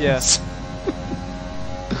penalties. Yeah.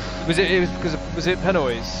 Was it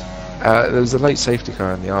penalties? There was a late safety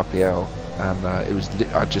car in the RPL, and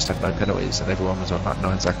I just had no penalties, and everyone was on like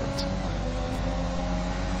 9 seconds.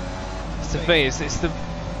 It's the thing. It's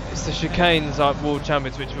the chicanes like World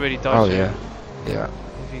Champions which really does. Oh you. yeah, yeah.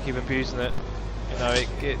 If you keep abusing it, you know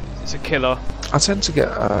it's a killer. I tend to get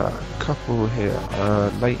a couple here,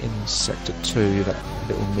 late in Sector 2, that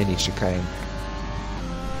little mini chicane.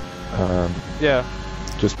 Yeah.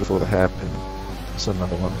 Just before the hairpin. That's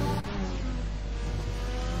another one.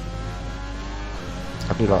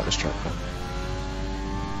 I do like this track though.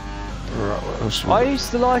 Right, what else I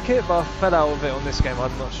used to like it, but I fell out of it on this game.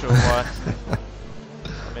 I'm not sure why.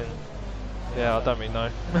 I mean, yeah, I don't really know.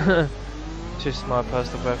 Just my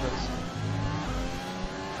personal preference.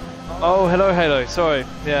 Oh, hello Halo. Sorry.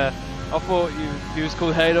 Yeah, I thought you was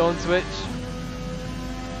called Halo on Twitch.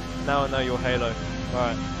 Now I know you're Halo.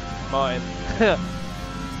 Right, Martin.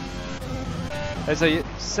 There's a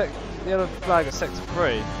yellow flag at Sector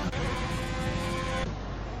 3.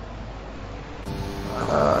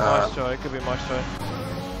 Nice try, it could be a nice try.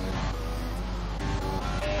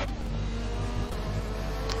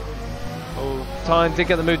 Oh, Tyne did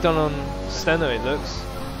get the move done on Stenner, it looks.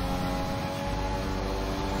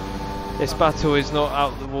 This battle is not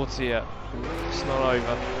out of the water yet. It's not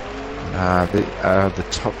over. The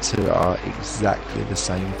top two are exactly the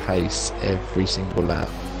same pace every single lap.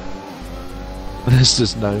 There's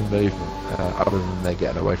just no movement other than they're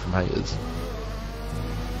getting away from haters.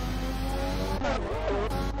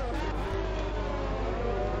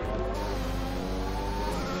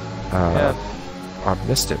 Yeah. I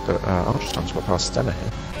missed it, but Armstrong's got past Stenner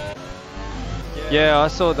here. Yeah, I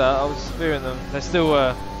saw that. I was spearing them. They're still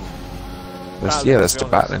They're still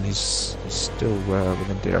battling. He's still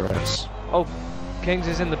within DRS. Oh, Kings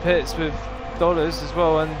is in the pits with Dollars as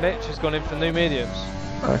well, and Mitch has gone in for new mediums.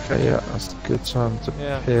 Okay, yeah, that's a good time to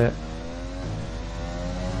Yeah. pit.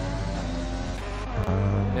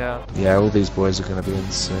 Yeah. Yeah, all these boys are going to be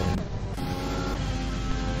in soon.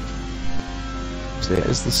 So yeah,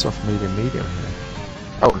 it's the soft medium here.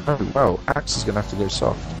 Oh no, well, Axe is going to have to go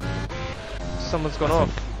soft. Someone's gone off.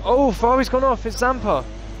 Oh, Ferrari's gone off. It's Zampa.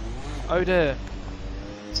 Oh dear.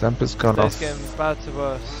 Zampa's gone It's off. getting bad to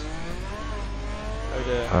worse. Oh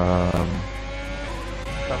dear.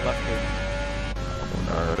 Unlucky.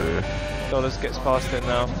 Oh no. Dollars gets past it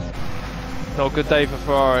now. Not a good day for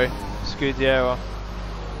Ferrari. Scudiera.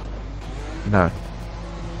 No.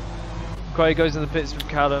 Craig goes in the pits with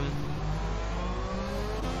Callum.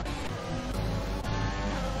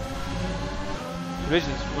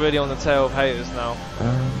 Division's really on the tail of haters now.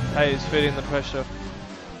 Haters feeling the pressure.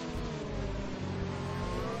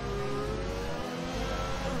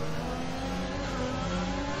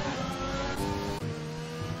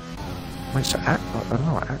 Wait, so I don't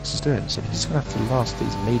know what Axe is doing. So he's going to have to last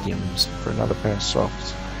these mediums for another pair of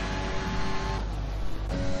softs.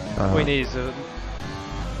 All he needs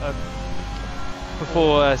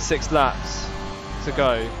before 6 laps to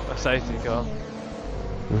go, a safety car.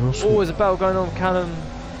 Oh, there's a battle going on with Callum,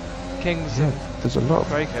 Kings. Yeah, there's a lot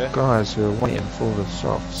Craig here. of guys who are waiting for the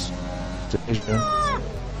softs division.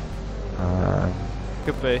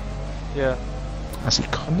 Could be, yeah. I see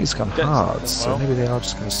Conley's gone Jetson's hard, done so well. maybe they are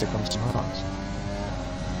just going to stick on some hards.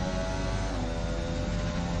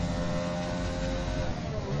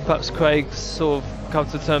 Perhaps Craig's sort of come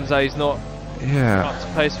to terms that he's not Yeah. up to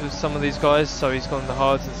pace with some of these guys, so he's gone the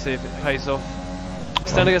hards and see if it pays off.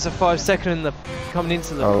 Stanley gets a 5-second coming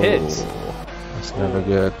into the pits. That's never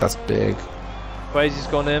good. That's big. Brazy's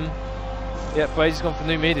gone in. Yep, Brazy's gone for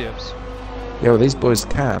new mediums. Yeah, well, these boys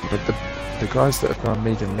can, but the guys that have gone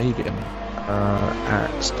medium,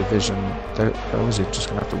 Axe, Division, they're obviously just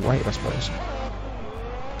going to have to wait, I suppose.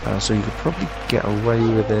 So you could probably get away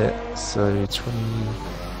with it. So 20,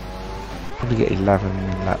 probably get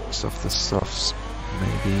 11 laps off the softs,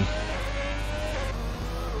 maybe.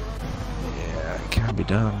 Yeah, it can be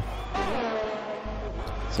done.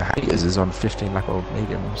 So Haters is on 15 lap old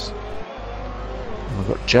mediums. And we've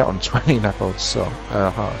got Jet on 20 lap old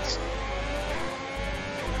hards.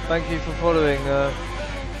 Thank you for following.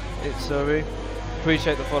 It's Surrey.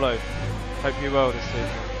 Appreciate the follow. Hope you're well this evening.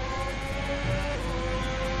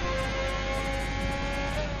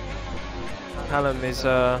 Callum is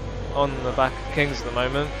on the back of Kings at the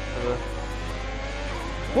moment.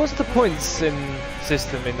 What's the points in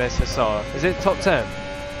system in SSR? Is it top 10?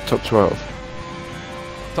 Top 12.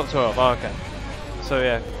 Top 12, oh, okay. So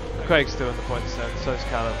yeah, Craig's still in the points then, so is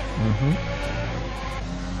Callum.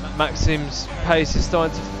 Maxim's pace is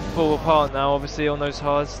starting to fall apart now, obviously on those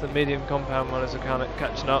hards. The medium compound runners are kind of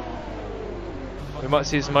catching up. We might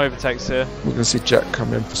see some overtakes here. We're going to see Jack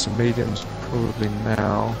come in for some mediums probably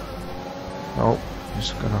now. Oh,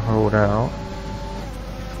 he's going to hold out.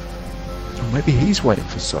 Or maybe he's waiting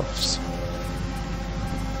for softs.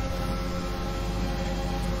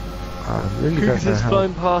 I really don't Cougs know has how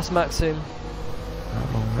flown past Maxim.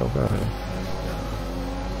 long they'll go.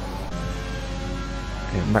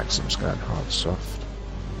 Yeah, Maxim's going hard soft.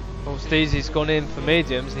 Well, Steezy's gone in for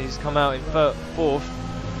mediums and he's come out in fourth.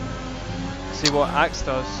 See what Axe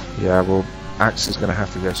does. Yeah, well, Axe is going to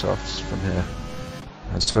have to go softs from here.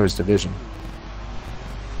 As for his division.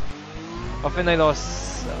 I think they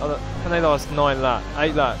lost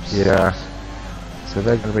 8 laps. Yeah. So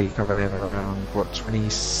they're going to be coming in around, what,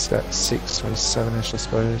 26, 27ish, I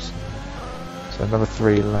suppose. So another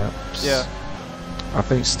 3 laps. Yeah. I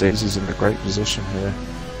think Steezy's in a great position here.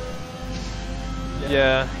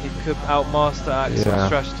 Yeah, he could outmaster Axe on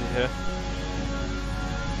strategy here.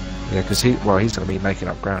 Yeah, because he's going to be making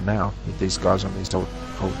up ground now with these guys on these old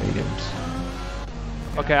mediums.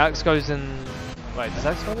 Okay, Axe goes in. Wait, does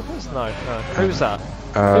Axe go in the pits? No. Who's that?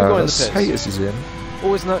 Who got in the pits? Haters is in.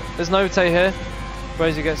 Oh, there's no overtake here.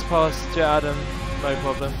 Brazier gets past Jet Adam, no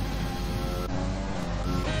problem.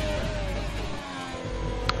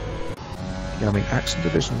 Yeah, I mean, Action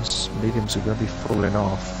Division's mediums are going to be falling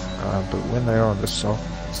off, but when they are on the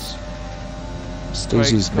softs,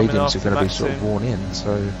 Steezy's mediums are going to be sort of worn in.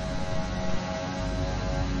 So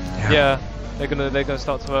yeah, they're gonna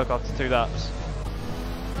start to work after 2 laps.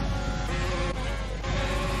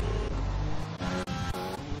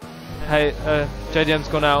 Hey, JDM's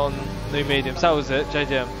gone out on new mediums. That was it,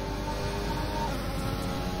 JDM.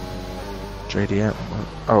 JDM.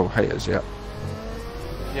 Oh, Haters, yeah.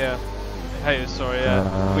 Yeah. Haters, sorry,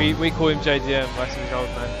 yeah. We call him JDM, that's his old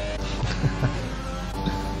name.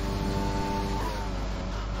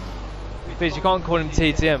 Because you can't call him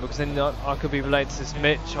TTM because then I could be related to this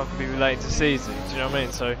Mitch, I could be related to CZ, do you know what I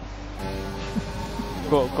mean? So,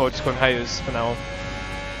 just call him Haters for now on.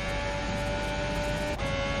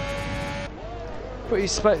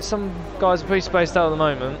 Some guys are pretty spaced out at the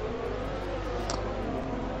moment.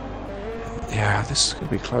 Yeah, this is going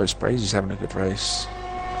to be close. Brazy's having a good race.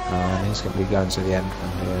 And he's going to be going to the end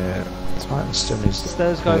from here. Titan still needs to...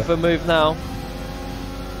 Stairs going for a move now.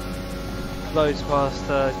 Loads past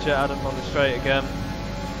Jet Adam on the straight again.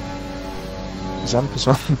 Zampa's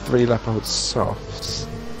on 3 lap old softs.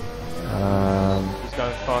 He's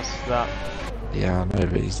going fast as that. Yeah, I know,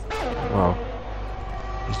 but he's... Well...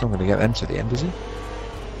 He's not going to get them to the end, is he?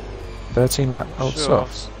 13 lap old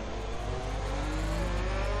softs.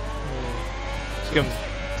 It's going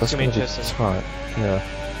to be interesting. Tight, yeah.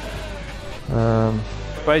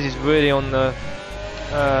 Brazy's really on the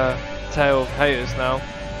tail of Haters now.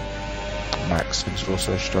 Max is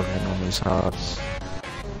also struggling on these hards.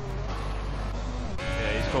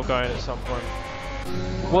 Yeah, he's got going at some point.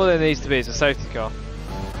 What there needs to be is a safety car.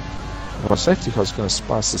 Well, safety car's going to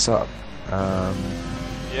spice this up.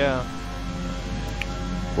 Yeah.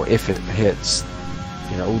 Well, if it hits,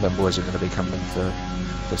 you know, all them boys are going to be coming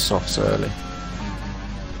for softs early.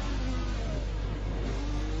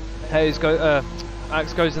 Axe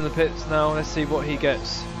goes in the pits now. Let's see what he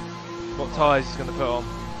gets. What tyres he's going to put on.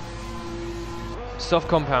 Soft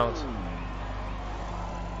compound.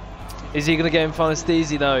 Is he going to get in front of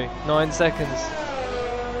Steezy though? 9 seconds.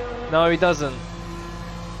 No, he doesn't.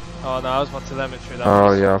 Oh no, that was my telemetry.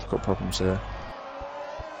 Yeah, I've got problems here.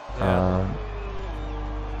 Yeah.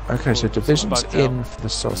 Okay, so division's in for the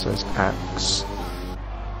softs. So it's Axe.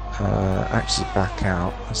 Axe is back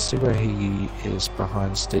out. Let's see where he is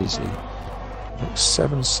behind Steezy. Looks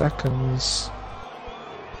 7 seconds.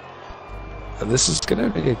 This is going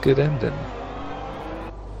to be a good ending.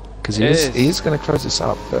 Because he is going to close this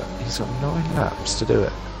up, but he's got 9 laps to do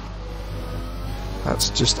it. That's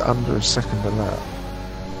just under a second a lap.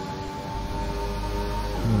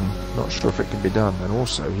 Not sure if it can be done. And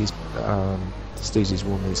also, he's Steezy's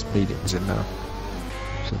worn these mediums in now,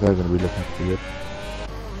 so they're going to be looking for good.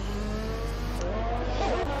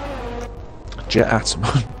 Jet Atom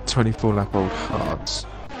on 24 lap old hards.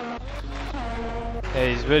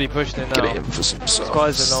 Yeah, he's really pushing it now. Get it in for some These softs.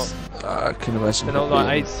 guys are not. I can imagine. They're not it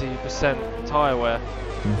like being- 80% tyre wear.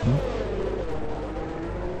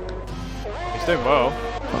 He's doing well.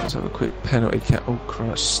 Let's have a quick penalty count. Oh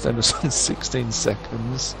Christ, Stennis on 16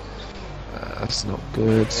 seconds. That's not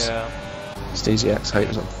good. Yeah. Stasiak's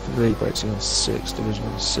haters on 3, Breaksy on 6, Division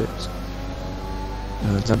on 6.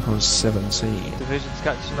 Zampa on 17. Division's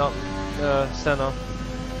catching up. Senna.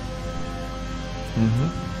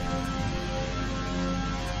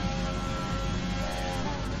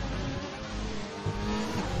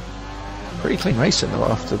 Pretty clean racing though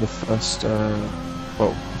after the first,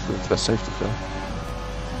 well, after the first safety car.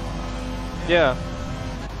 Yeah.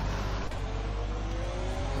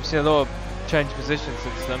 We've seen a lot of change positions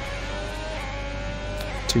since then.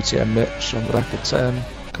 2TM Mitch on the back of 10,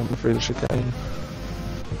 coming through the chicane.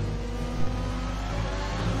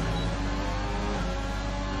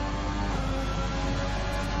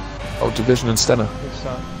 Oh, Division and Stenner. Good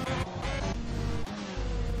start.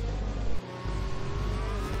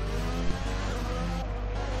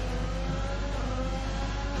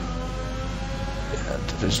 Yeah,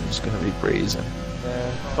 Division's going to be breezing.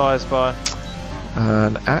 Yeah, fires by.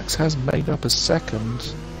 And Axe has made up a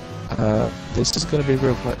second. This is going to be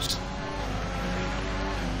real close.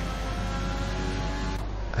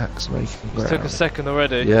 Axe making He ground. took a second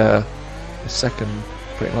already. Yeah, a second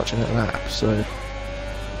pretty much in a lap, so...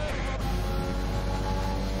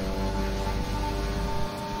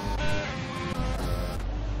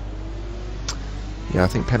 Yeah, I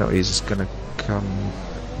think penalties is going to come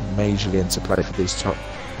majorly into play for these top,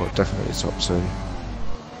 well definitely top two.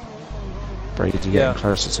 Brady getting Yeah.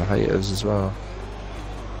 closer to haters as well.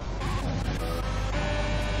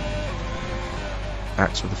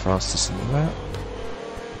 Axe with the fastest in the lap.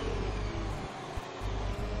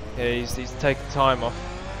 Yeah, he's taking time off.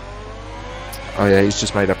 Oh yeah, he's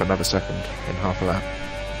just made up another second in half a lap.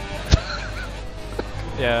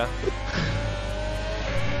 Yeah.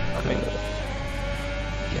 I mean,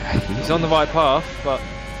 Yeah, he's on the right path, but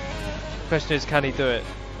the question is, can he do it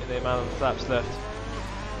in the amount of laps left?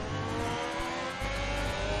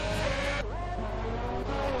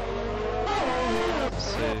 Let's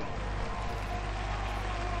see.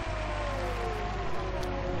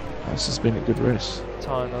 This has been a good race.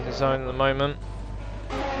 Tying on his own at the moment.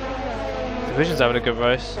 Division's having a good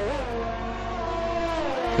race.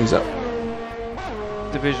 Who's up?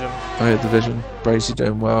 Division. Oh yeah, Division. Brazy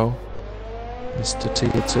doing well. Mr. Tier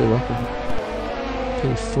 2 up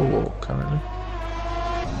in P4 currently.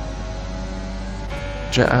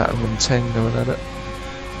 Jet Atom and 10 going at it.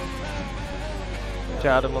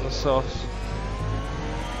 Jadam on the softs.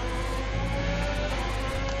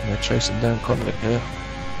 And they're chasing down Conley here.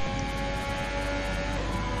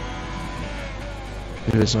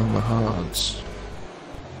 Who is on the hards?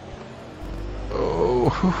 Oh,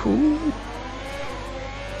 hoo hoo.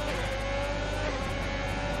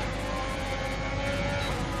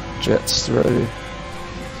 Jets through.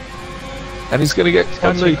 And he's going to get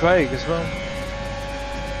Catching Conley. Craig as well.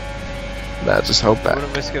 Nah, just hold back.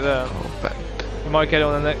 Wouldn't risk it there. Hold back. He might get it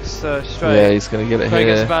on the next straight. Yeah, he's going to get it Craig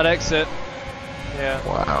gets a here. bad exit. Yeah.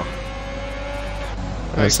 Wow.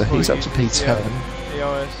 Craig So he's up to probably P10. uses,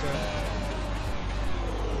 ERS, yeah.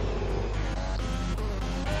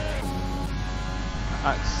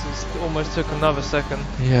 Axe has almost took another second.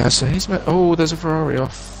 Yeah, so he's met. Oh, there's a Ferrari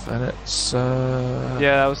off, and it's. Yeah,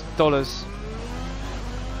 that was dollars.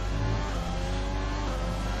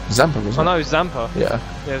 Zampa, wasn't Oh it? no, Zampa. Yeah,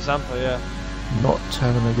 Yeah, Zampa, yeah. not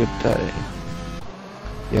having a good day.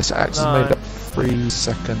 Yes, Axe No. has made up 3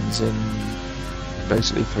 seconds in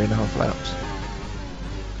basically 3.5 laps.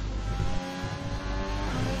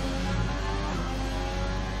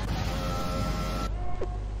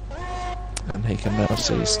 And he can now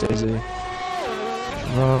see Stacey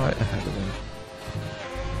right ahead of him.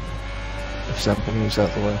 If Zampa moves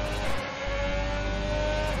out the way.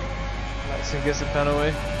 Maxon gets a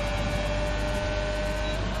penalty.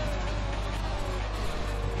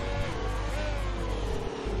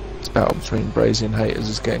 This battle between Brazy and Haters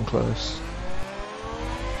is getting close.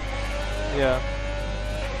 Yeah.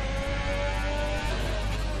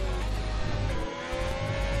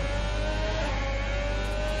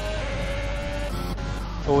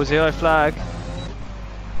 Oh, zero flag.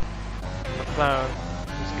 McLaren.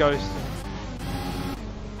 He's ghosting.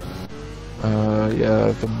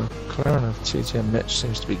 Yeah, the McLaren of TTM Mitch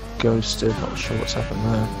seems to be ghosted. Not sure what's happened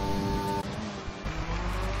there.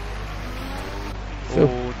 Phil.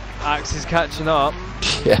 Oh, Axe is catching up.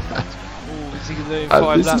 Yeah, Oh, is he doing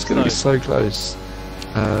 5 this laps is going to now? be so close.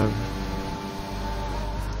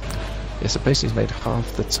 Yeah, so basically he's made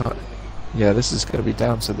half the time. Yeah, this is going to be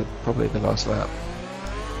down to probably the last lap.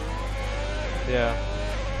 Yeah.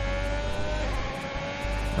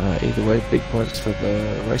 Either way, big points for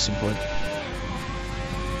the Racing Point.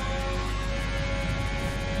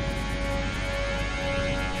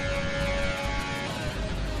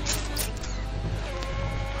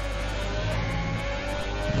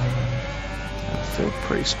 I feel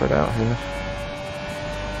pretty spread out here.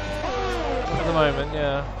 At the moment,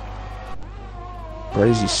 yeah.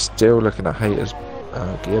 Brazy's still looking at Hayter's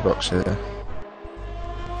gearbox here.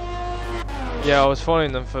 Yeah, I was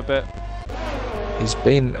following them for a bit. He's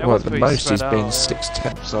been, That well, was the pretty most spread he's been out,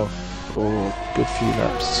 6/10 off for a good few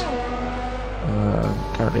laps.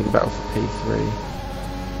 Currently in the battle for P3.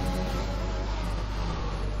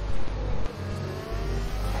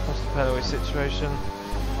 What's the penalty situation?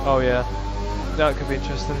 Oh yeah, that could be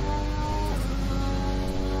interesting.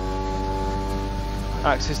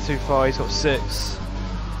 Axe is too far, he's got 6.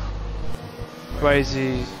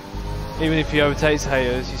 Brazy, even if he overtakes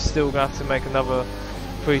Hayers, he's still going to have to make another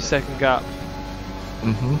 3-second gap.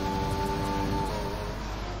 Mm-hmm.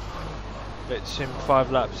 Which in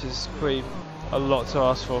 5 laps is pretty a lot to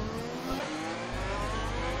ask for.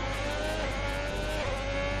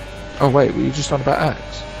 Oh wait, were you just on about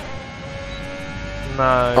Axe?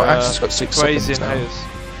 No, Oh, Axe has got 6 Brazy seconds and now. Hayers.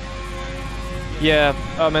 Yeah,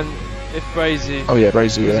 I mean, if Brazy, Oh yeah,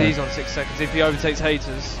 Brazy, because yeah. he's on 6 seconds, if he overtakes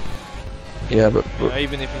Haters, Yeah, but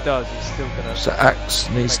even if he does, he's still gonna. so Axe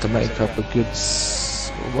needs to make make up a good,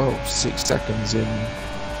 6 seconds in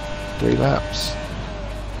 3 laps.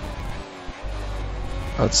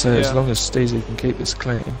 I'd say as Yeah. long as Steezy can keep this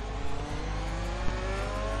clean.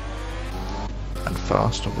 And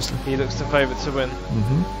fast, obviously. He looks the favourite to win.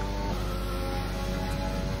 Mm-hmm.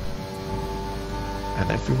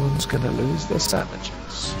 And everyone's gonna lose their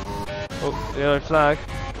sandwiches. Oh, the yellow flag.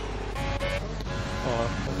 Oh, I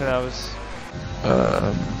think that was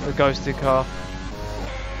the ghosted car.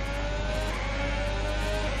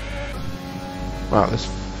 Wow, this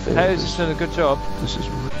field Hayes is doing a good job. this is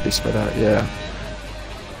really spread out, yeah.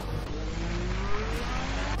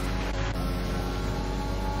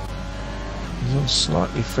 He's on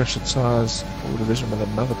slightly fresher tyres, all division with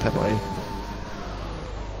another penalty.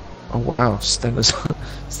 Oh wow, Stenner's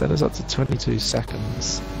up to 22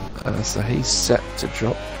 seconds. So he's set to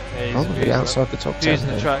drop Yeah, he's probably abusing outside the top 10 using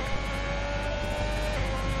the here. track.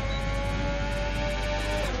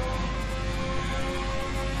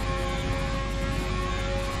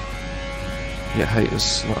 Yeah, Hayter's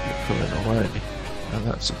slightly pulling away, and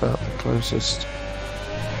that's about the closest.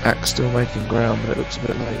 Axe still making ground, but it looks a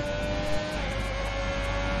bit late.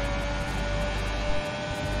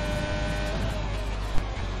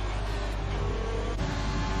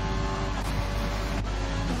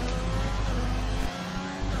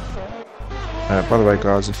 By the way,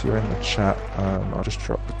 guys, if you're in the chat, I'll just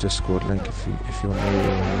drop the Discord link if you're new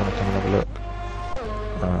and you want to come and have a look.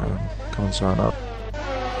 Come and sign up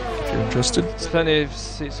if you're interested. There's plenty of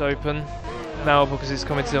seats open now because it's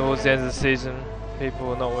coming towards the end of the season. People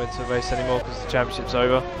are not wanting to race anymore because the championship's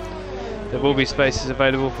over. There will be spaces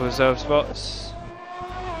available for reserve spots.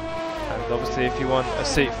 And obviously if you want a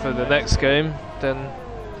seat for the next game, then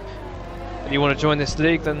and you want to join this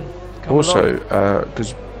league, then come Also, along.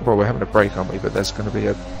 because well, we're having a break, aren't we? But there's going to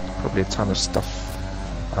be probably a ton of stuff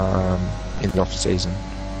in the off season.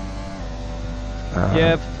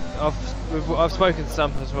 Yeah, I've spoken to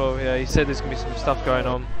Sam as well. Yeah, he said there's going to be some stuff going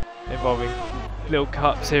on involving little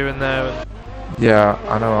cups here and there. And Yeah,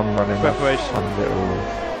 I know I'm running a Preparation. fun little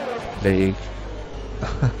league.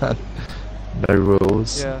 No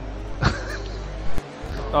rules. yeah.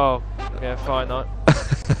 Oh, yeah, fine.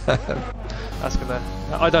 That's gonna.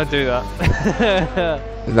 I don't do that.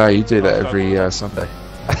 No, you do that Oh, every Sunday.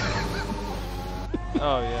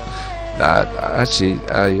 Oh yeah. Nah, actually,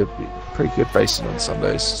 you're pretty good racing on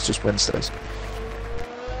Sundays. It's just Wednesdays.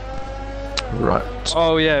 Right.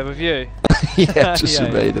 Oh yeah, with you. Yeah, just Yeah,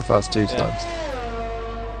 with yeah. me the past 2 Yeah. times.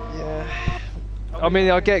 Yeah. I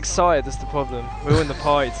mean, I get excited. That's the problem. We're all in the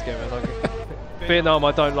party together. Like Vietnam,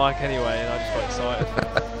 I don't like anyway, and I just got excited.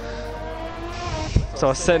 So I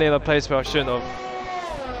was sitting in a place where I shouldn't have.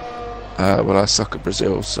 Well, I suck at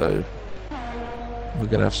Brazil, so we're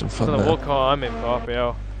gonna have some I fun don't know there. what car I'm in for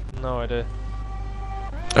RPL. No idea.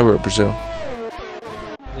 Oh, we're at Brazil.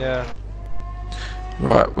 Yeah.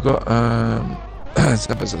 Right, we've got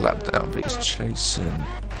Zeba's a lap down, but he's chasing.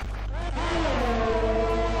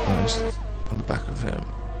 Almost on the back of him.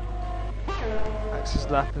 Max is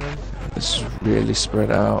lapping him. This is really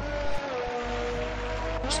spread out.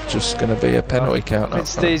 It's just going to be a penalty count up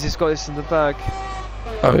Vince front. Steezy's got this in the bag.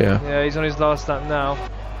 Oh yeah. Yeah, he's on his last lap now.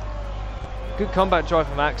 Good comeback drive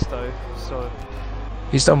from Max though. So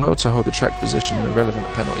He's done well to hold the track position in the relevant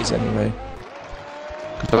penalties anyway.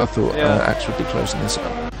 Because I thought Axe would be closing this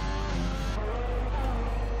up.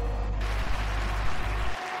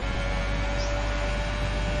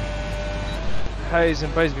 Hayes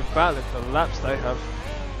and Brazier be battling for the laps they have.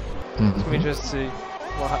 It's going to be interesting to see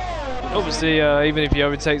what happens. Obviously, even if he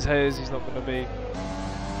overtakes Hayes, he's not going to be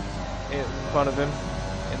in front of him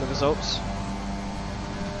in the results.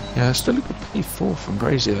 Yeah, still a good P4 from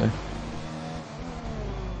Brazier though.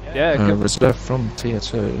 Yeah, good. Reserved from Tier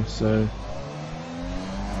 2, so...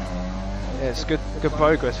 Yeah, it's good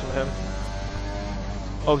progress from him.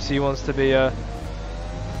 Obviously he wants to be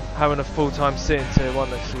having a full-time sit in Tier 1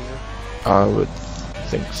 next season. I would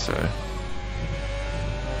think so.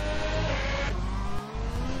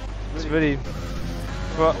 It's really...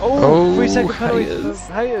 Oh, 3-second penalty Hayes.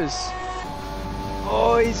 for Hayes.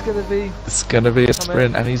 Oh, he's going to be... It's going to be a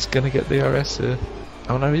sprint and he's going to get the RS here.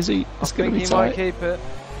 Oh no, is he? It's going to be he tight. might keep it.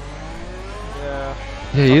 Yeah.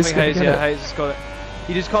 Yeah, he I is think going Hayes, to get it. Hayes has got it.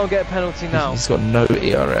 He just can't get a penalty now. He's got no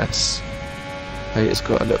ERS. Hayes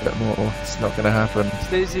got a little bit more. It's not going to happen.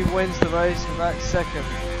 Steezy wins the race and Max second.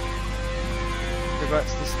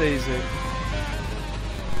 Congrats to Steezy.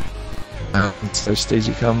 And so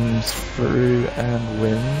Steezy comes through and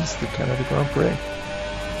wins the Canada Grand Prix.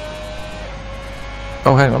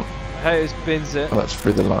 Oh, hang on. Hayes bins it Oh, that's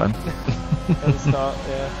through the line. at the start,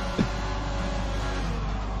 yeah.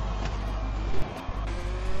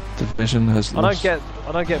 Division has lost. I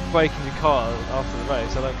don't get breaking your car after the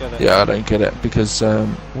race. I don't get it. Yeah, I don't get it because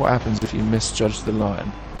what happens if you misjudge the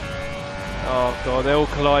line? Oh god, they're all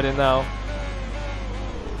colliding now.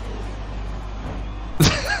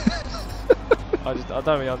 I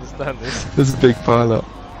don't really understand this. There's a big pile up.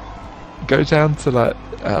 Go down to like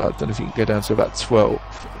I don't know if you can go down to about 12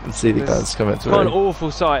 and see the guys coming It's quite an through.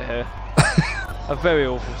 awful sight here. A very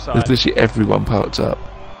awful sight. There's literally everyone parked up.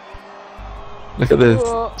 Look at this.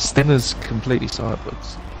 What? Stinner's completely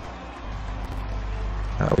sideways.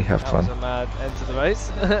 Oh, we have That fun. was a mad end to the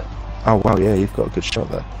race. Oh wow, yeah, you've got a good shot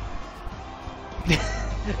there.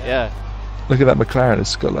 Yeah, Look at that McLaren,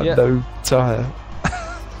 it's got like no tyre.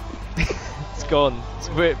 it's gone. It's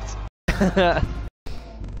ripped.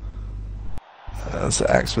 That's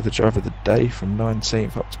Axe with the driver of the day from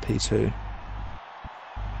 19th up to P2.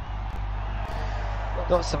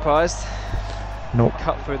 Not surprised. Nope.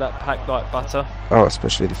 Cut through that pack like butter. Oh,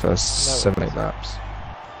 especially the first No, 7-8 laps.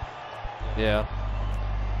 Yeah.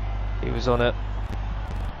 He was on it.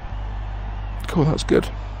 Cool, that was good.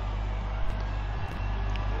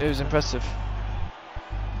 It was impressive. Do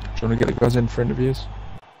you want to get the guys in for interviews?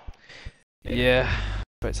 Yeah.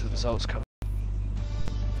 Wait till the results come.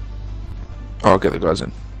 Oh, I'll get the guys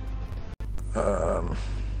in.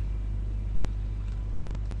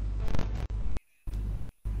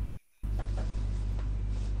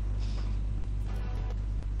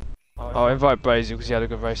 I'll invite Brazier because he had a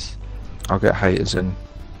good race. I'll get haters in.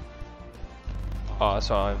 Oh, that's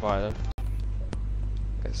why I invited him.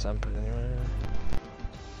 Get sampled anyway.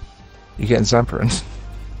 You getting Zamper in?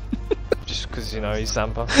 Just because, you know, he's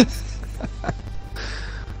Zampa.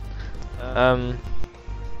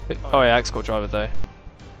 Oh yeah, Axe got driver day.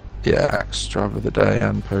 Yeah, Axe driver of the day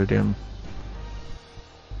and podium.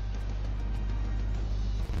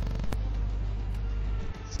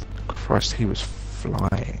 Christ, he was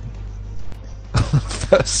flying.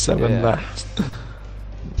 First 7 laps.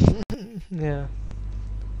 Yeah.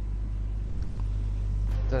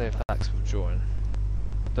 Don't know if Axe will join.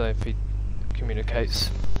 Don't know if he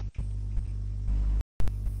communicates.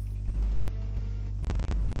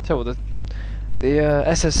 Tell what, the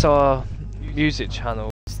SSR music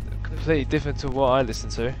channel is completely different to what I listen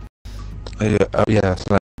to. Yeah,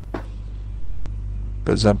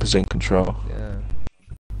 but Zampa's in control. Yeah.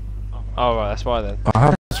 Oh right, that's why then. I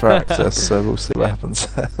have for access, so we'll see what happens.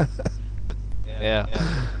 Yeah.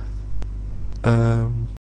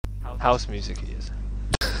 House music he is.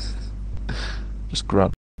 Just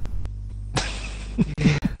grunt.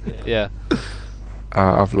 Yeah.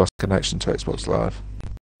 I've lost connection to Xbox Live.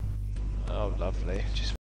 Oh lovely.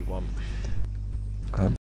 Just one.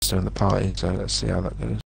 I'm still in the party, so let's see how that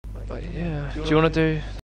goes. But yeah. Do you want to do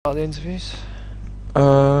start the interviews?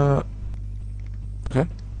 Okay.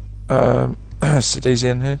 Siddi's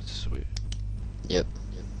in here. Sweet. Yep.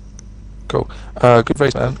 Cool. Good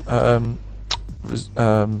race, man. I don't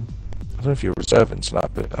know if you're reserving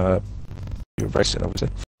tonight, but you're racing, obviously.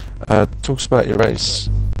 Talk us about your race.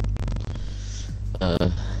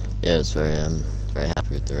 Yeah, I was very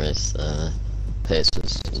happy with the race. Pace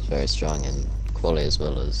was very strong and quality as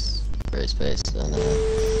well as race pace, and I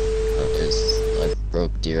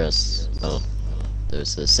broke DRS. Well, there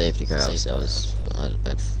was a safety car. Obviously,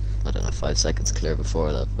 I don't know, 5 seconds clear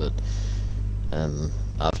before that, but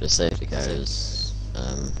after the safety cars,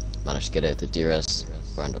 managed to get out the DRS.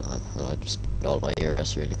 I just all my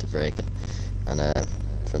ERS really to break it, and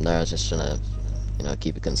from there I was just trying to, you know,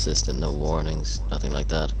 keep it consistent, no warnings, nothing like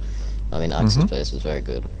that. I mean, Axe's place was very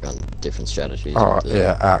good on different strategies. Oh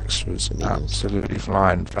yeah, Axe was absolutely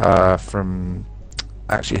flying. From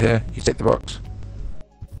actually here, you take the box.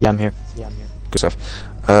 Yeah, I'm here. Good stuff.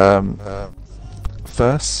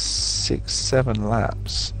 First 6-7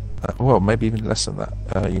 laps, well, maybe even less than that.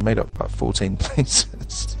 You made up about 14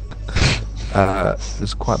 places. It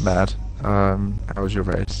was quite mad. How was your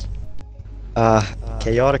race?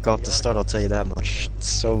 Chaotic off the start, I'll tell you that much.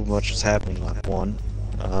 So much was happening lap 1.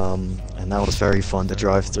 And that was very fun to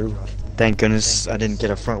drive through. Thank goodness I didn't get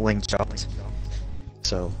a front wing chopped.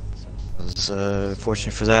 So, I was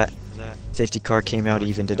fortunate for that. Safety car came out,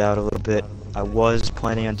 evened it out a little bit. I was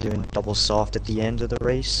planning on doing double soft at the end of the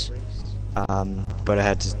race. But I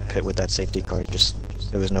had to pit with that safety car. Just,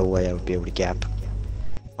 there was no way I would be able to gap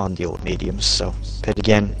on the old mediums. So, pit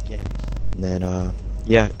again. And then,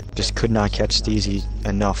 yeah, just could not catch Steezy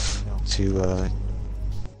enough to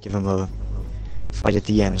give him a fight at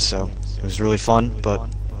the end, so it was really fun, but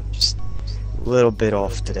just a little bit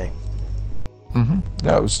off today.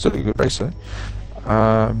 Yeah, it was still a good race though.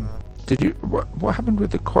 Did you? What happened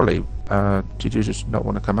with the quali? Did you just not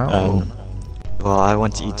want to come out? Well, I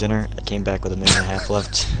went to eat dinner. I came back with a minute and a half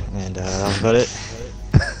left, and that was about it.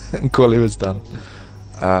 And quali was done.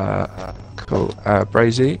 Cool.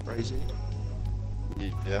 Brazy.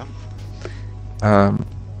 Yeah.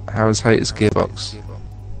 How was Hater's gearbox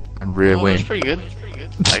and rear wing? It's pretty good.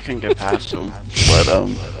 I can get past him, but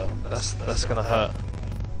That's gonna hurt.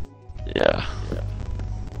 yeah.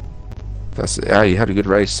 Yeah, you had a good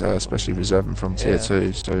race, especially reserving from tier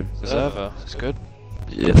 2. So Reserver, it's good.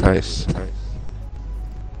 good pace.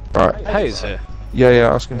 Right. Hayes here.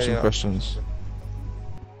 Yeah, ask him some questions.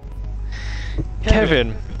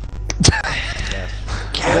 Kevin.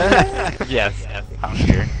 Yes, I'm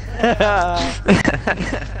here.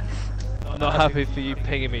 I'm not happy for you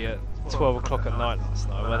pinging me at 12 o'clock at night last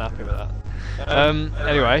night. I wasn't happy with that.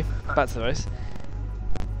 Anyway, back to the race.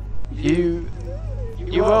 You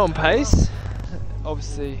were on pace.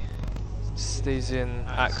 Obviously, Steezy and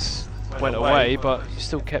Axe went away, but you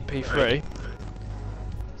still kept P3.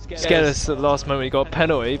 Scared us at the last moment you got a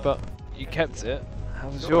penalty, but you kept it. How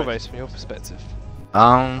was your race from your perspective?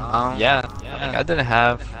 Yeah, I didn't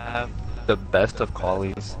have the best of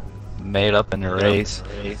qualies made up in the race.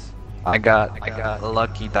 I got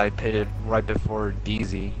lucky that I pitted right before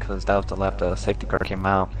DZ, because that was the lap the safety car came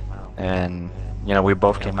out, and you know, we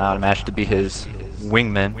both came out and managed to be his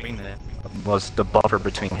wingman, was the buffer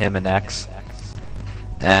between him and X,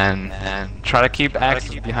 and try to keep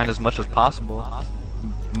X behind as much as possible.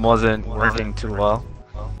 Wasn't working too well,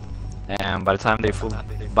 and by the time they flew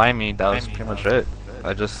by me, that was pretty much it.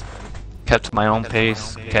 I just kept my own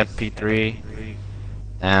pace, kept P3,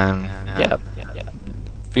 and yeah,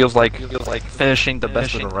 feels like finishing the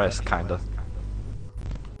best of the rest, kinda.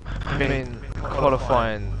 I mean,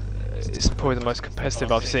 qualifying is probably the most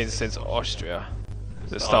competitive I've seen since Austria.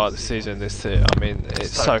 The start of the season this year. I mean,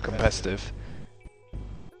 it's so competitive.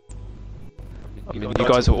 I mean, you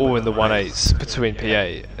guys are all in the 1/8 between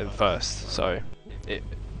P8 and first, so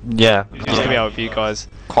Yeah, just to be out with you guys.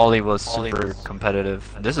 quali was super competitive.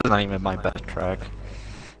 This is not even my best track,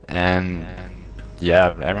 and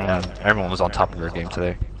yeah, everyone was on top of their game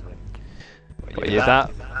today. But yeah,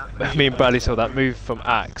 me and Bradley saw that move from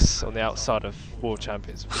Axe on the outside of World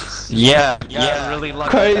Champions. Yeah, really lucky.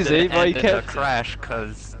 Crazy, but he the kept crash,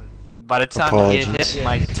 because by the time he hit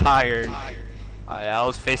my tire, I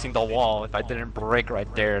was facing the wall. If I didn't brake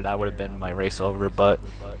right there, that would have been my race over. But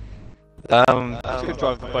it was a good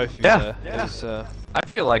drive for both of you there. It was, I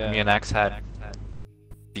feel like me and X had a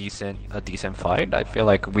decent fight. I feel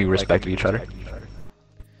like we respected each other.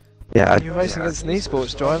 Yeah, you're racing against an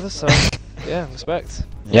esports driver, so yeah, respect.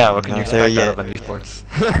 Yeah, what can you Not there expect out yet. of an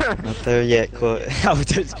esports? Not there yet.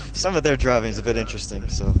 Some of their driving is a bit interesting,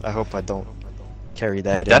 so I hope I don't carry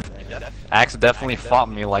that in. Axe definitely fought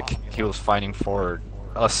me like he was fighting for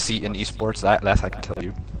a seat in esports. That's I can tell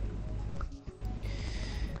you.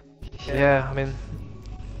 Yeah, I mean,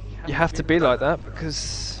 you have to be like that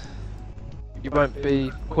because you won't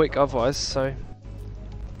be quick otherwise, so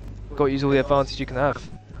got to use all the advantage you can have.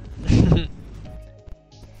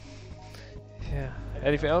 Yeah.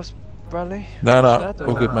 Anything else, Bradley? No, Sad,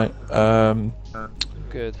 all or- good, mate.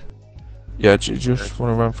 Good. Yeah, do you just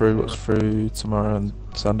want to run through what's through tomorrow and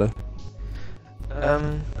Sunday?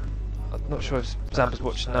 not sure if Zampa's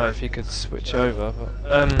watching now if he could switch over,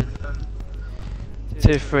 but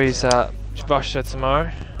Tier 3's at Russia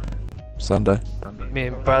tomorrow. Sunday. Me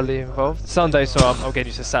and Bradley involved. Sunday, sorry, I'll get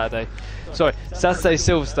you to Saturday. Sorry, Saturday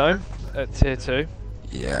Silverstone at Tier 2.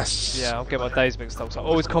 Yes. Yeah, I'll get my days mixed up, so I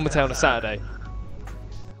always commentate on a Saturday.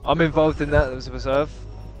 I'm involved in that as a reserve.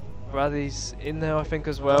 Bradley's in there, I think,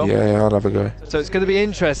 as well. Yeah, I'll have a go. So it's going to be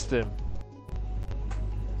interesting.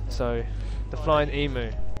 So, the Flying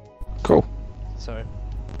Emu. Cool. So,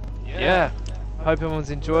 yeah, hope everyone's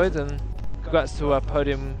enjoyed, and congrats to our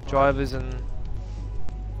podium drivers and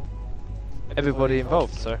everybody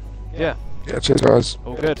involved. So, yeah, Yeah, cheers guys.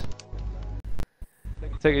 all good.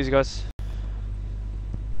 Take it easy, guys.